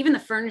 like even the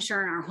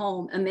furniture in our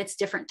home emits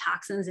different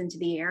toxins into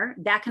the air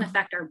that can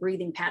affect our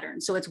breathing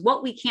patterns. So it's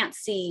what we can't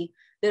see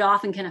that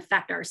often can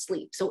affect our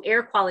sleep. So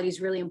air quality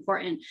is really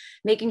important.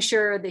 Making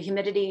sure the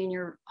humidity in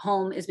your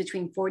home is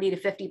between 40 to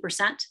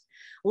 50%.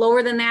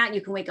 Lower than that,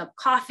 you can wake up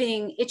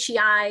coughing, itchy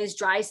eyes,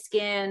 dry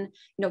skin,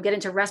 you know, get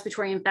into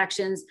respiratory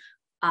infections.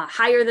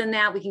 Higher than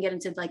that, we can get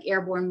into like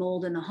airborne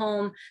mold in the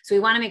home. So we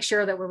want to make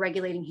sure that we're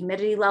regulating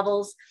humidity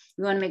levels.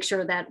 We want to make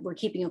sure that we're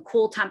keeping a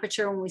cool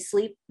temperature when we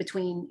sleep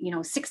between, you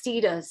know,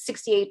 60 to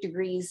 68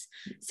 degrees,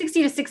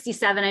 60 to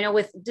 67. I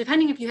know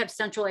depending if you have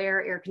central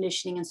air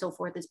conditioning and so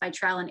forth, it's by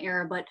trial and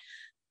error, but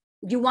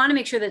you want to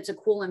make sure that it's a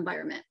cool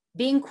environment.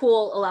 Being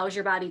cool allows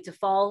your body to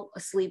fall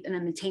asleep and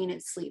then maintain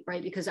its sleep,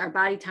 right? Because our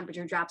body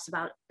temperature drops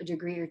about a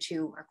degree or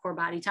 2, our core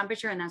body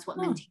temperature, and that's what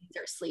maintains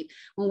our sleep.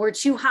 When we're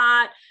too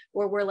hot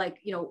or we're like,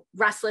 you know,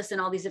 restless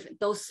and all these different,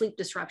 those sleep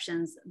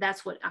disruptions,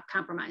 that's what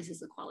compromises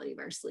the quality of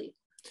our sleep.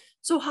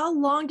 So how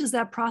long does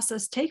that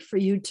process take for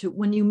you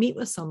when you meet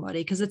with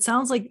somebody? Because it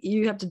sounds like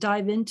you have to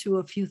dive into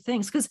a few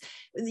things, because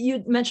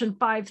you mentioned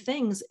 5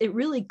 things. It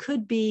really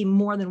could be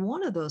more than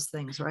one of those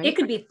things, right? It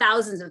could be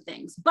thousands of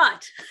things,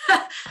 but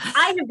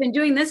I have been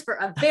doing this for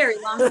a very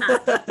long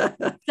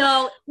time.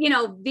 So, you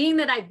know, being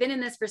that I've been in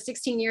this for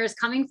 16 years,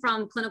 coming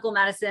from clinical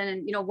medicine,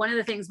 and, you know, one of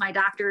the things my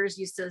doctors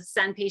used to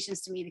send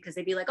patients to me because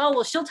they'd be like, oh,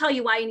 well, she'll tell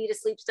you why you need a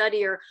sleep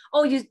study, or,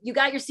 oh, you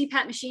got your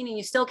CPAP machine and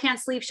you still can't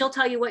sleep. She'll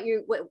tell you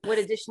what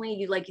additionally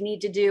you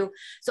need to do.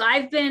 So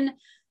I've been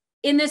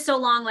in this so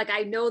long, like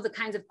I know the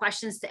kinds of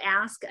questions to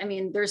ask. I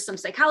mean, there's some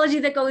psychology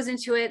that goes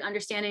into it,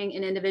 understanding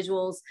an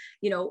individual's,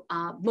 you know,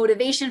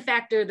 motivation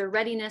factor, their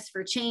readiness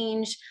for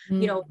change,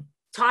 you know,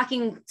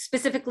 talking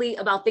specifically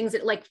about things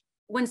that, like,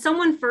 when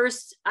someone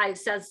first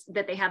says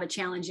that they have a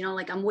challenge, you know,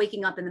 like I'm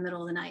waking up in the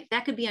middle of the night,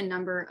 that could be a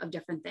number of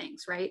different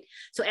things, right?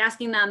 So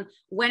asking them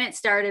when it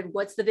started,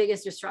 what's the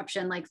biggest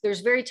disruption? Like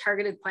there's very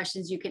targeted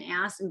questions you can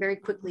ask, and very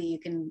quickly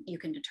you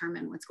can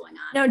determine what's going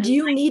on. Now, do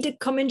you need to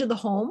come into the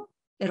home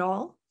at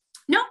all?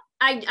 No,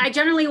 I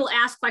generally will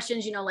ask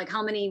questions, you know, like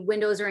how many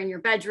windows are in your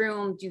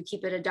bedroom? Do you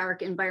keep it a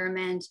dark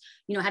environment?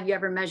 You know, have you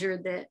ever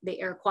measured the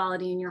air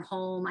quality in your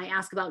home? I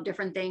ask about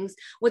different things.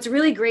 What's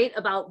really great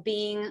about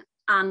being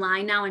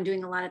online now and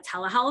doing a lot of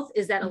telehealth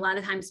is that a lot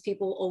of times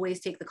people always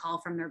take the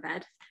call from their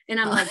bed, and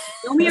I'm like,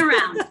 show me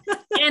around.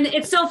 And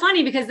it's so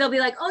funny because they'll be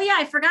like, oh yeah,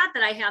 I forgot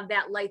that I have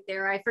that light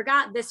there. I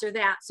forgot this or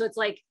that. So it's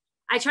like,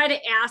 I try to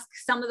ask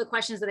some of the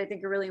questions that I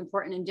think are really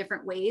important in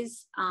different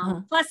ways.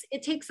 Plus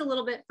it takes a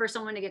little bit for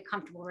someone to get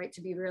comfortable, right?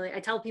 To be really, I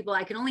tell people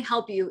I can only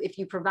help you if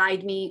you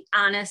provide me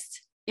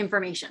honest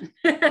information.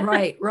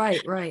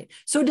 Right.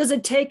 So does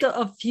it take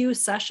a few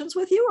sessions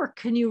with you, or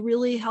can you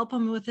really help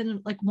them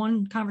within like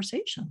one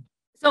conversation?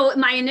 So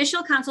my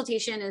initial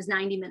consultation is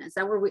 90 minutes.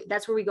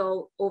 That's where we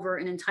go over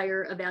an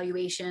entire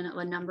evaluation of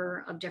a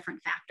number of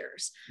different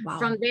factors. Wow.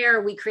 From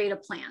there, we create a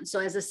plan. So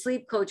as a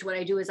sleep coach, what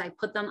I do is I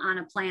put them on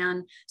a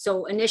plan.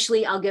 So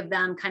initially I'll give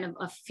them kind of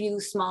a few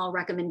small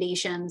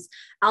recommendations.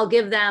 I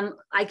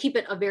keep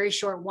it a very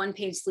short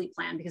 1-page sleep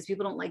plan because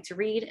people don't like to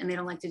read and they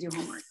don't like to do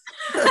homework.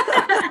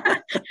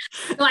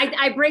 So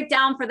I break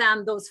down for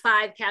them those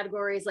 5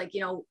 categories, like,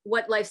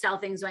 what lifestyle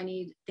things do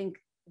I think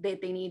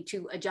that they need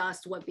to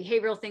adjust, what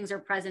behavioral things are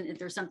present. If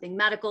there's something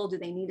medical, do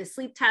they need a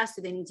sleep test?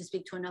 Do they need to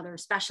speak to another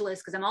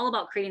specialist? Because I'm all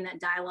about creating that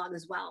dialogue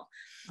as well.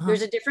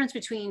 There's a difference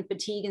between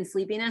fatigue and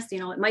sleepiness.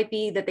 It might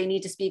be that they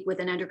need to speak with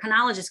an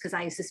endocrinologist because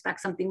I suspect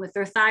something with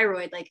their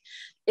thyroid. Like,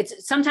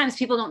 it's sometimes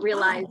people don't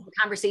realize the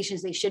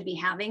conversations they should be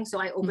having.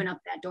 So I open up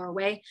that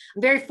doorway.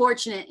 I'm very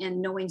fortunate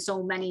in knowing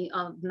so many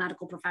of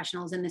medical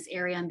professionals in this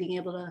area and being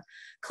able to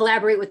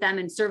collaborate with them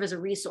and serve as a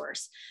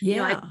resource.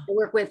 Yeah. I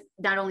work with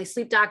not only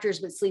sleep doctors,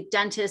 but sleep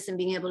dentists, and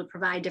being able to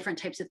provide different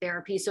types of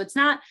therapy. So it's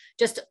not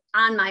just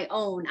on my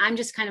own. I'm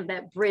just kind of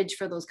that bridge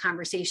for those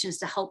conversations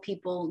to help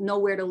people know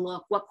where to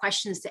look, what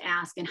questions to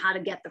ask, and how to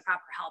get the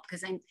proper help.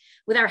 Because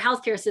with our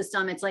healthcare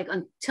system, it's like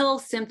until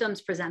symptoms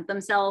present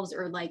themselves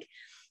or like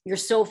you're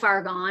so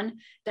far gone,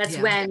 that's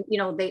when,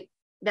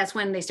 that's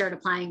when they start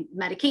applying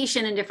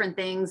medication and different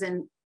things.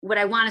 And what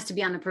I want is to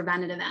be on the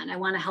preventative end. I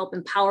want to help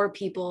empower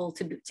people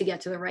to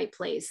get to the right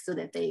place so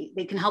that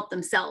they can help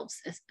themselves,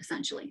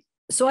 essentially.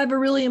 So I have a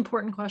really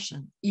important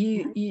question.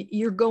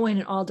 You're going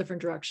in all different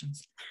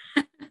directions.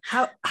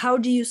 How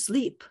do you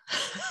sleep?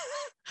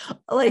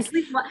 I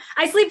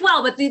sleep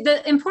well, but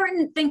the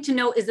important thing to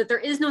note is that there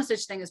is no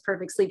such thing as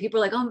perfect sleep. People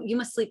are like, oh, you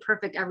must sleep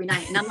perfect every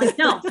night. And I'm like,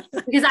 no,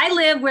 because I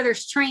live where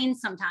there's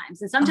trains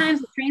sometimes. And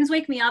sometimes the trains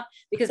wake me up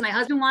because my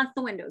husband wants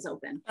the windows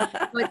open.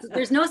 But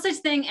there's no such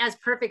thing as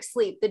perfect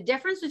sleep. The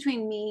difference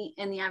between me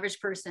and the average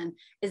person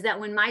is that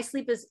when my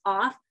sleep is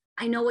off,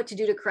 I know what to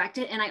do to correct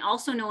it. And I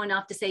also know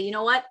enough to say, you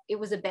know what, it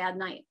was a bad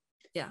night.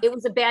 Yeah. It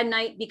was a bad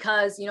night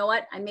because, you know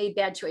what, I made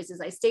bad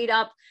choices. I stayed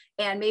up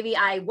and maybe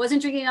I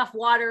wasn't drinking enough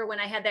water when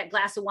I had that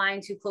glass of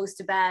wine too close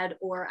to bed,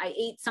 or I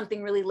ate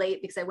something really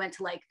late because I went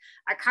to like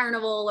a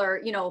carnival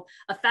or,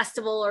 a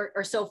festival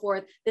or so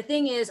forth. The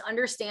thing is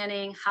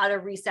understanding how to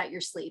reset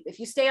your sleep. If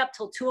you stay up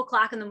till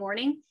 2:00 in the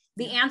morning,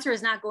 the answer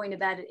is not going to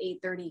bed at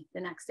 8:30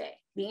 the next day.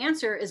 The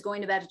answer is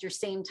going to bed at your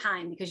same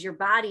time because your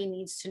body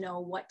needs to know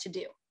what to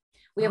do.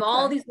 We have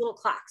all these little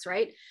clocks,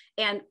 right?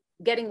 And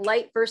getting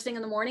light first thing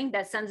in the morning,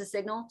 that sends a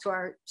signal to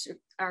our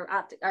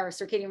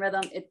circadian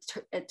rhythm.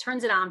 It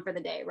turns it on for the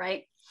day,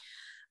 right?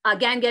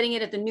 Again, getting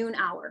it at the noon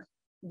hour,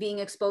 being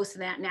exposed to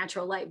that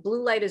natural light.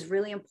 Blue light is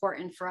really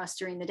important for us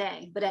during the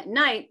day, but at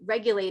night,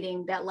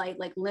 regulating that light,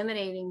 like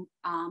limiting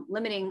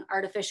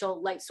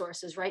artificial light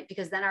sources, right?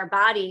 Because then our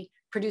body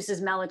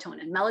produces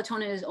melatonin.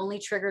 Melatonin is only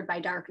triggered by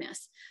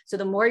darkness. So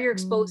the more you're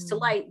exposed to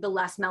light, the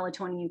less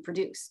melatonin you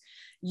produce.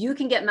 You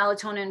can get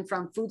melatonin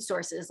from food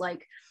sources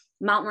like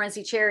Mount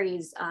Morency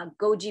cherries,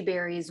 goji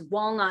berries,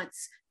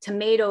 walnuts,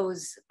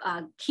 tomatoes,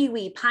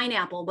 kiwi,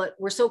 pineapple, but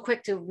we're so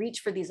quick to reach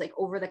for these like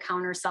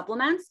over-the-counter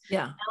supplements.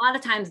 Yeah. And a lot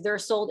of times they're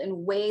sold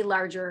in way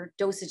larger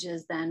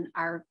dosages than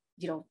are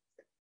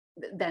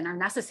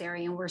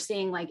necessary. And we're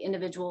seeing like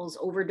individuals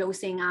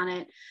overdosing on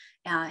it,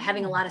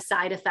 having a lot of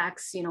side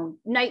effects,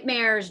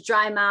 nightmares,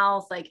 dry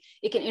mouth, like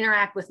it can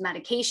interact with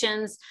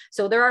medications.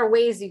 So there are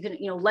ways you can,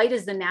 light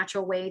is the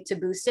natural way to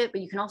boost it,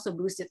 but you can also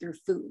boost it through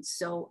foods.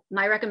 So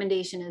my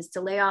recommendation is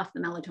to lay off the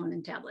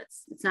melatonin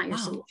tablets. It's not your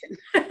solution.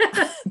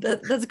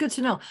 That's good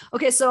to know.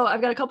 Okay. So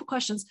I've got a couple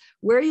questions.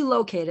 Where are you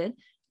located?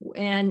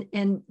 And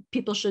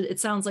it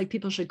sounds like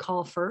people should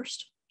call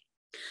first.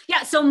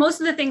 Yeah. So most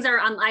of the things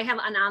I have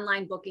an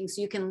online booking.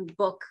 So you can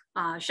book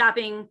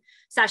shopping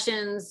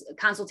sessions,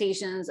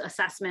 consultations,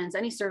 assessments,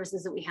 any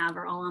services that we have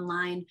are all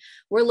online.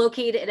 We're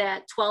located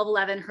at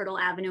 1211 Hurdle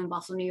Avenue in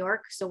Buffalo, New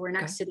York. So we're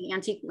next to the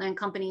Antique Land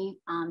Company,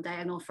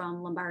 diagonal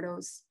from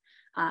Lombardo's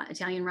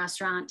Italian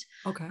restaurant.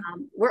 Okay.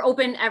 We're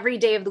open every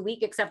day of the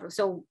week,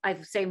 so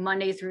I say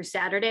Monday through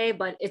Saturday,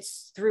 but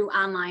it's through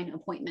online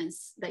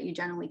appointments that you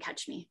generally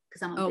catch me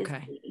because I'm a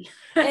busy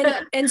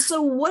lady. and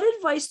so what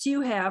advice do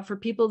you have for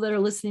people that are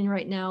listening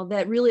right now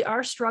that really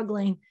are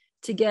struggling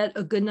to get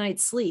a good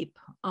night's sleep?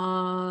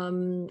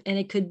 And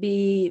it could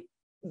be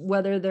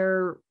whether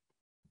they're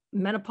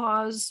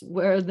menopause,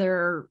 where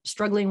they're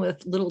struggling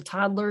with little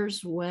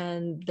toddlers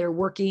when they're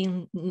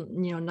working,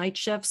 night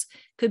shifts,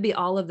 could be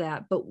all of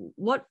that. But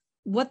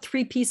what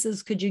 3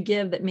 pieces could you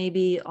give that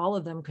maybe all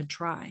of them could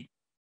try?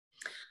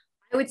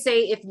 I would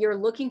say if you're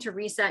looking to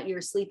reset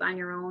your sleep on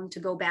your own, to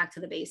go back to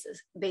the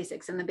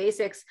basics. And the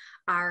basics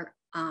are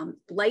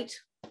light,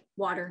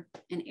 water,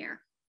 and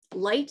air.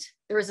 Light,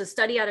 there was a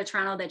study out of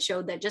Toronto that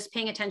showed that just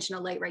paying attention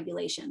to light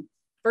regulation,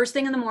 first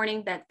thing in the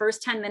morning, that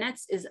first 10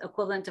 minutes is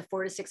equivalent to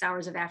 4 to 6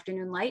 hours of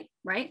afternoon light,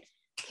 right?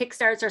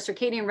 Kickstarts our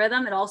circadian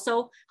rhythm. It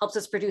also helps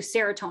us produce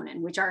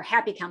serotonin, which are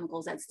happy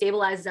chemicals that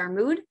stabilizes our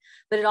mood,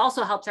 but it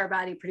also helps our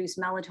body produce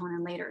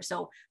melatonin later.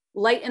 So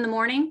light in the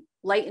morning,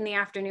 light in the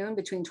afternoon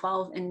between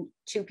 12 and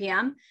 2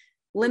 p.m.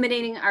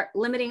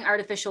 limiting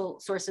artificial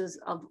sources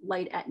of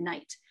light at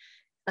night.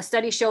 A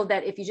study showed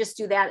that if you just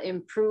do that,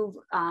 improve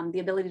the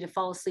ability to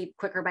fall asleep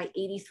quicker by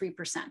 83%,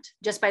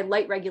 just by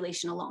light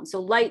regulation alone.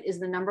 So light is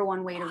the number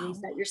one way to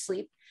reset your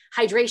sleep.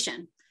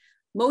 Hydration.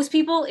 Most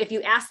people, if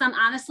you ask them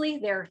honestly,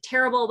 they're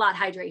terrible about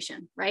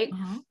hydration, right?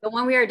 But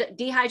when we are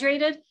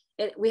dehydrated,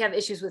 we have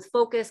issues with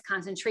focus,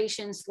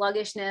 concentration,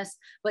 sluggishness,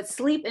 but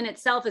sleep in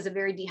itself is a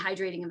very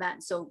dehydrating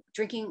event. So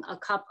drinking a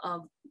cup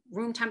of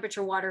room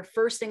temperature water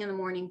first thing in the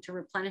morning to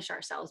replenish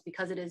ourselves,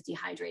 because it is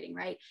dehydrating,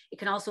 right? It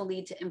can also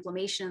lead to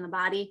inflammation in the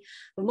body.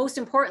 But most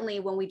importantly,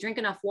 when we drink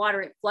enough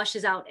water, it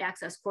flushes out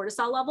excess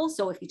cortisol levels.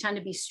 So if you tend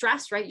to be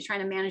stressed, right, you're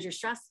trying to manage your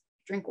stress,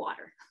 drink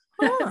water.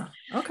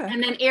 Okay.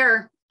 And then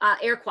air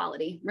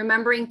quality,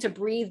 remembering to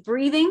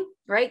breathing,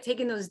 right?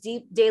 Taking those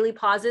deep daily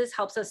pauses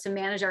helps us to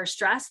manage our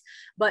stress.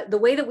 But the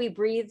way that we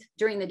breathe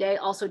during the day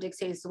also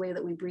dictates the way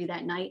that we breathe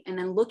at night. And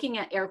then looking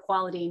at air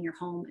quality in your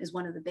home is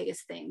one of the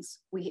biggest things.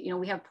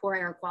 We have poor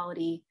air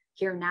quality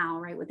here now,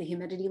 right? With the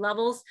humidity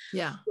levels.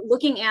 Yeah.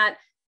 Looking at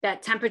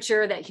that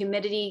temperature, that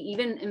humidity,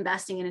 even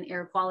investing in an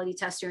air quality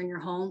tester in your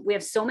home. We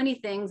have so many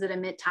things that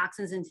emit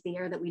toxins into the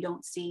air that we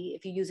don't see.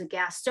 If you use a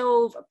gas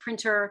stove, a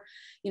printer,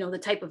 the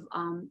type of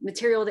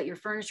material that your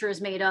furniture is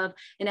made of,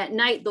 and at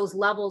night, those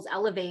levels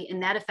elevate,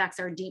 and that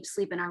affects our deep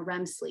sleep and our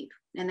REM sleep.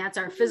 And that's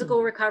our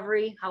physical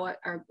recovery, how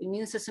our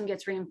immune system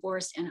gets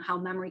reinforced, and how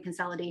memory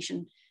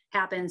consolidation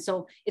happens.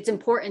 So it's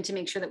important to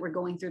make sure that we're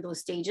going through those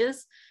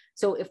stages.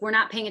 So if we're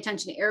not paying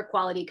attention to air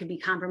quality, it could be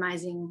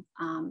compromising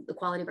the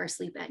quality of our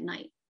sleep at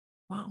night.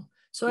 Wow.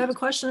 So I have a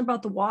question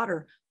about the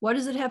water. What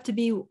does it have to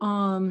be?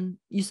 You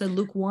said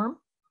lukewarm?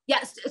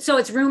 Yes. So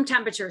it's room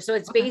temperature. So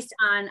it's based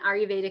on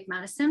Ayurvedic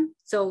medicine.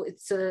 So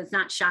it's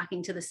not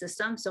shocking to the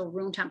system. So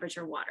room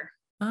temperature water.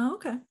 Oh,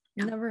 okay.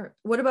 Yeah.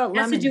 What about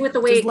lemon? Has to do with the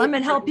way. Does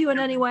lemon help you in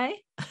any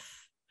way?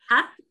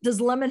 Huh?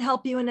 Does lemon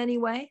help you in any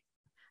way?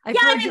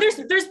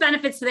 There's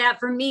benefits to that.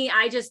 For me,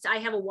 I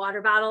have a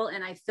water bottle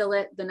and I fill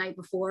it the night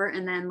before.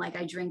 And then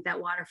I drink that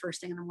water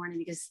first thing in the morning,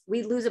 because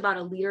we lose about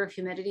 1 liter of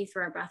humidity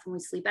through our breath when we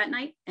sleep at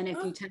night. And if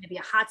you tend to be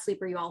a hot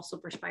sleeper, you also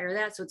perspire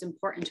that. So it's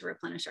important to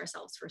replenish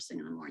ourselves first thing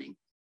in the morning.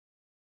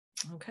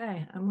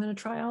 Okay. I'm going to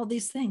try all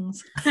these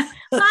things.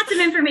 Lots of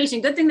information.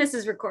 Good thing this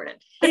is recorded.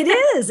 It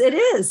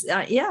is.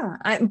 Yeah.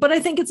 But I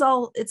think it's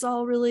all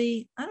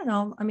really, I don't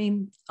know. I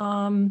mean,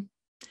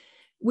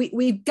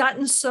 we've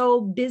gotten so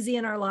busy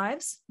in our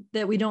lives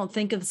that we don't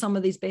think of some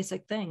of these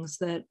basic things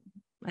that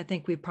I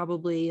think we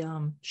probably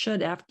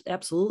should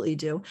absolutely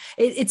do.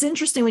 It's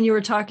interesting when you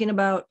were talking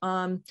about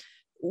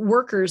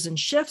workers and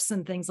shifts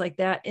and things like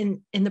that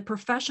in the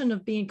profession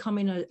of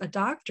becoming a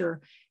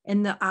doctor,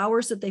 and the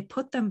hours that they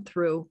put them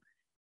through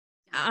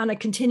on a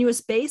continuous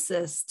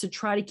basis to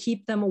try to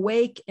keep them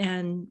awake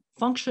and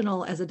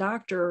functional as a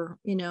doctor,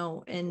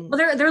 and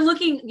well, they're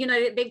looking,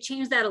 they've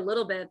changed that a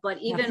little bit, but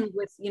even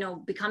with,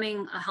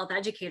 becoming a health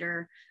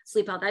educator,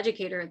 sleep health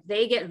educator,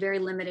 they get very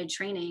limited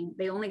training.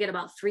 They only get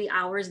about 3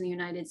 hours in the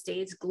United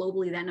States.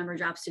 Globally, that number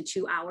drops to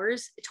 2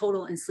 hours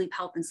total in sleep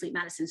health and sleep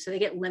medicine. So they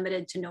get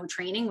limited to no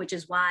training, which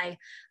is why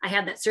I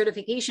have that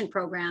certification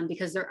program,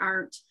 because there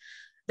aren't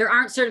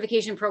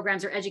certification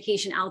programs or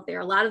education out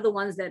there. A lot of the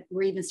ones that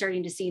we're even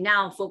starting to see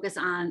now focus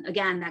on,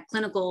 again, that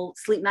clinical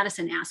sleep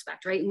medicine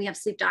aspect, right? And we have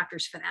sleep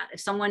doctors for that.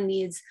 If someone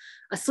needs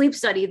a sleep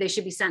study, they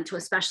should be sent to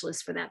a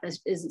specialist for that. That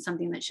isn't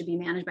something that should be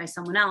managed by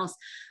someone else.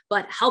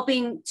 But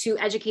helping to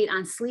educate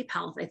on sleep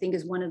health, I think,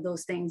 is one of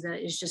those things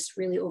that is just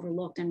really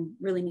overlooked and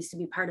really needs to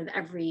be part of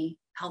every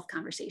health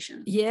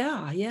conversation.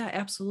 Yeah,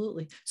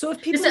 absolutely. So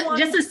if people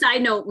just a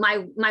side note,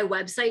 my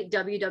website,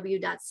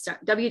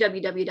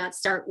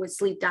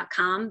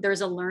 www.startwithsleep.com,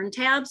 there's a learn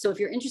tab. So if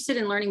you're interested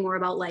in learning more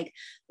about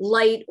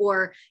light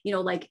or,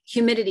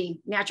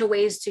 humidity, natural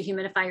ways to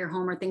humidify your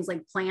home or things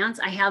like plants,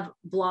 I have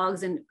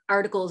blogs and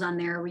articles on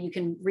there where you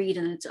can read,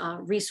 and it's a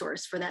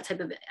resource for that type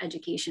of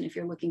education if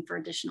you're looking for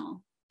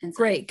additional insight.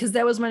 Great, because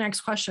that was my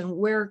next question.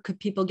 Where could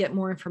people get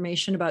more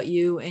information about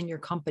you and your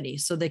company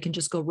so they can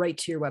just go right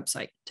to your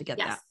website to get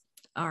that?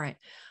 All right.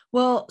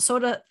 Well,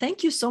 Soda,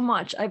 thank you so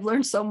much. I've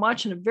learned so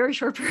much in a very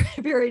short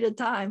period of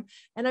time.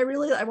 And I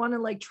want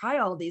to try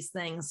all these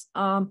things,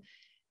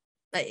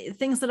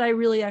 things that I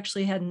really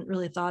actually hadn't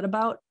really thought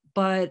about,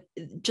 but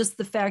just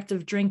the fact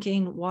of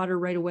drinking water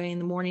right away in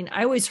the morning.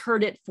 I always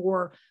heard it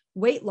for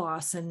weight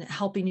loss and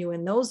helping you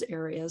in those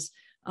areas.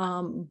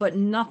 But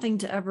nothing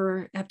to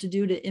ever have to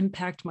do to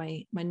impact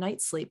my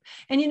night sleep.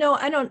 And,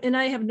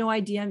 I have no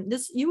idea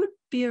you would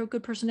be a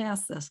good person to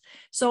ask this.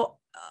 So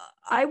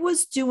I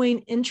was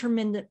doing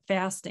intermittent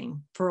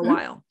fasting for a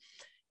while,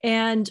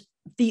 and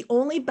the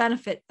only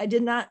benefit, I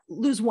did not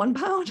lose 1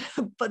 pound,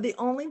 but the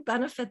only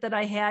benefit that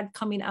I had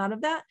coming out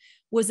of that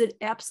was it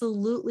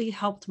absolutely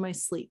helped my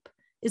sleep.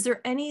 Is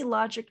there any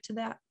logic to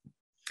that?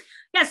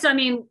 Yeah. So,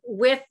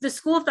 with the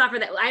school of thought for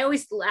that, I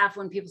always laugh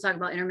when people talk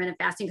about intermittent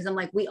fasting, because I'm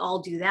like, we all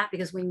do that,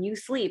 because when you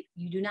sleep,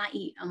 you do not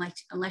eat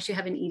unless you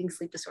have an eating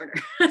sleep disorder.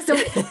 So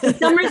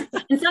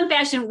in some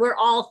fashion, we're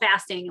all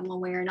fasting in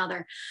one way or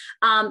another.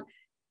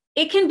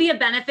 It can be a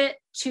benefit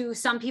to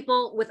some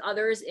people. With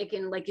others, it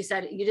can, like you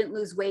said, you didn't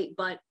lose weight,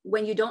 but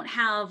when you don't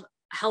have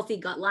healthy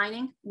gut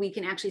lining, we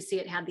can actually see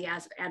it have the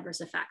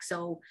adverse effects.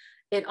 So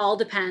it all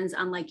depends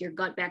on like your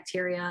gut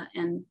bacteria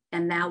and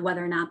that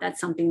whether or not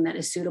that's something that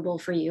is suitable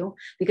for you.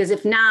 Because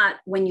if not,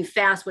 when you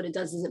fast, what it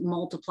does is it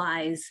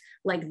multiplies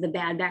like the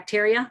bad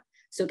bacteria.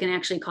 So it can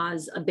actually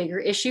cause a bigger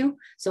issue.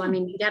 So, I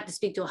mean, you'd have to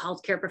speak to a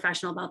healthcare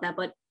professional about that.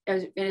 But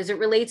as it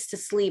relates to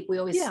sleep, we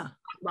always talk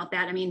about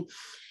that. I mean,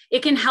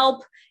 it can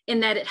help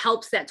in that it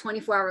helps that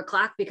 24-hour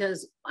clock,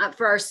 because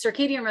for our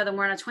circadian rhythm,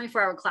 we're on a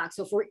 24-hour clock.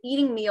 So if we're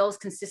eating meals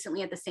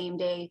consistently at the same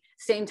day,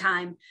 same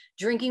time,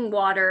 drinking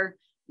water,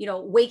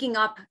 waking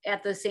up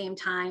at the same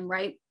time,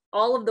 right?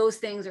 All of those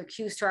things are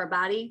cues to our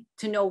body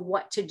to know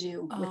what to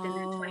do within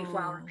that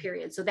 24-hour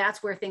period. So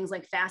that's where things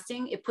like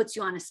fasting, it puts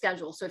you on a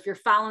schedule. So if you're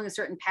following a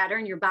certain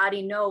pattern, your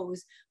body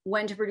knows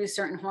when to produce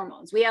certain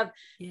hormones. We have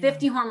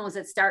 50 hormones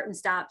that start and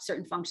stop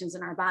certain functions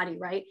in our body,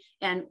 right?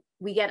 And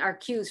we get our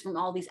cues from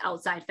all these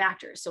outside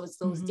factors. So it's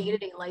those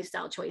day-to-day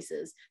lifestyle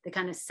choices that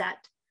kind of set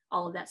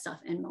all of that stuff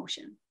in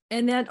motion.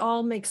 And that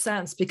all makes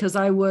sense, because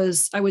I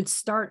would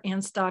start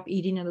and stop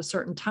eating at a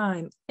certain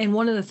time. And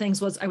one of the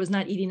things was I was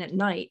not eating at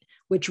night,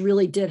 which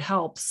really did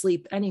help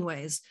sleep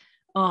anyways.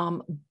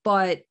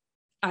 But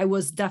I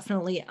was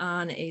definitely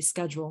on a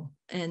schedule,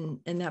 and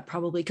that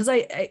probably, because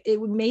it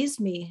amazed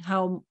me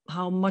how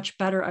much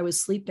better I was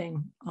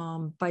sleeping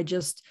by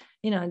just,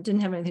 it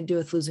didn't have anything to do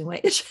with losing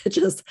weight. It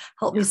just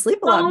helped me sleep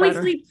a lot better. When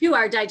we sleep too,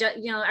 our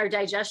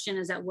digestion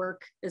is at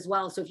work as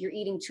well. So if you're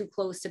eating too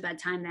close to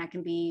bedtime, that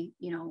can be,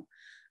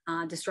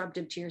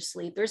 disruptive to your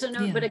sleep.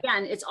 But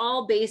again, it's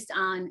all based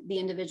on the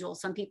individual.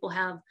 Some people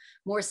have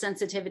more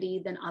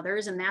sensitivity than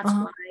others. And that's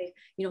why,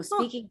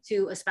 speaking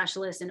to a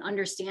specialist and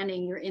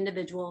understanding your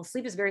individual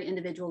sleep is very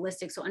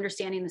individualistic. So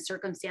understanding the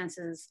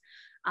circumstances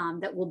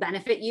that will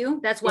benefit you.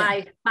 That's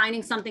why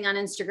finding something on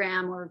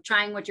Instagram or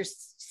trying what your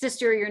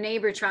sister or your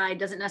neighbor tried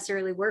doesn't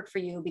necessarily work for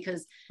you,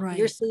 because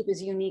your sleep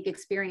is a unique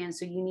experience.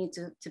 So you need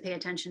to pay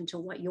attention to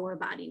what your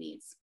body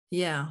needs.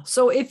 Yeah.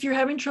 So if you're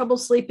having trouble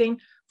sleeping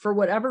for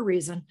whatever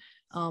reason,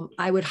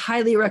 I would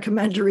highly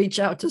recommend to reach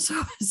out to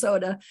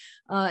Soda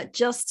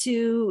just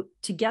to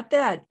get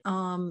that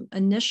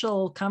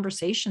initial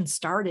conversation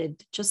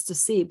started, just to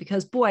see,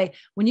 because boy,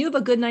 when you have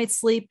a good night's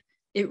sleep,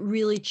 it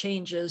really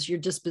changes your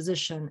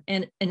disposition,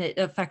 and it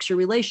affects your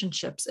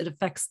relationships. It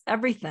affects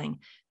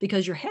everything,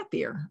 because you're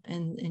happier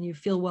and you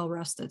feel well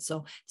rested.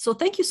 So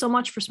thank you so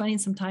much for spending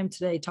some time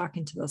today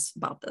talking to us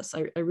about this.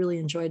 I really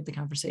enjoyed the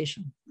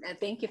conversation.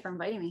 Thank you for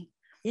inviting me.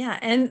 Yeah.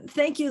 And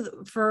thank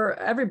you for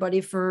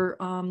everybody for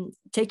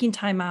taking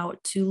time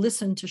out to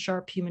listen to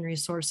Sharp Human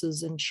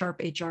Resources and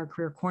SharpHR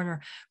Career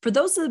Corner. For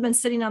those that have been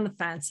sitting on the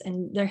fence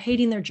and they're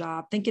hating their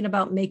job, thinking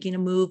about making a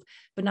move,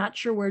 but not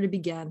sure where to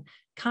begin,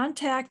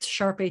 contact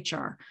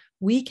SharpHR.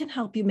 We can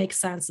help you make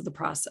sense of the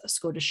process.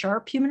 Go to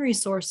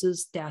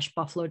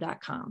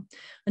sharphumanresources-buffalo.com.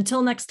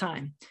 Until next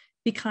time,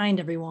 be kind,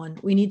 everyone.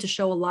 We need to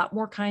show a lot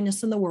more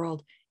kindness in the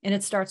world, and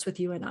it starts with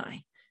you and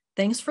I.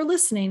 Thanks for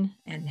listening,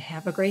 and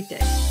have a great day.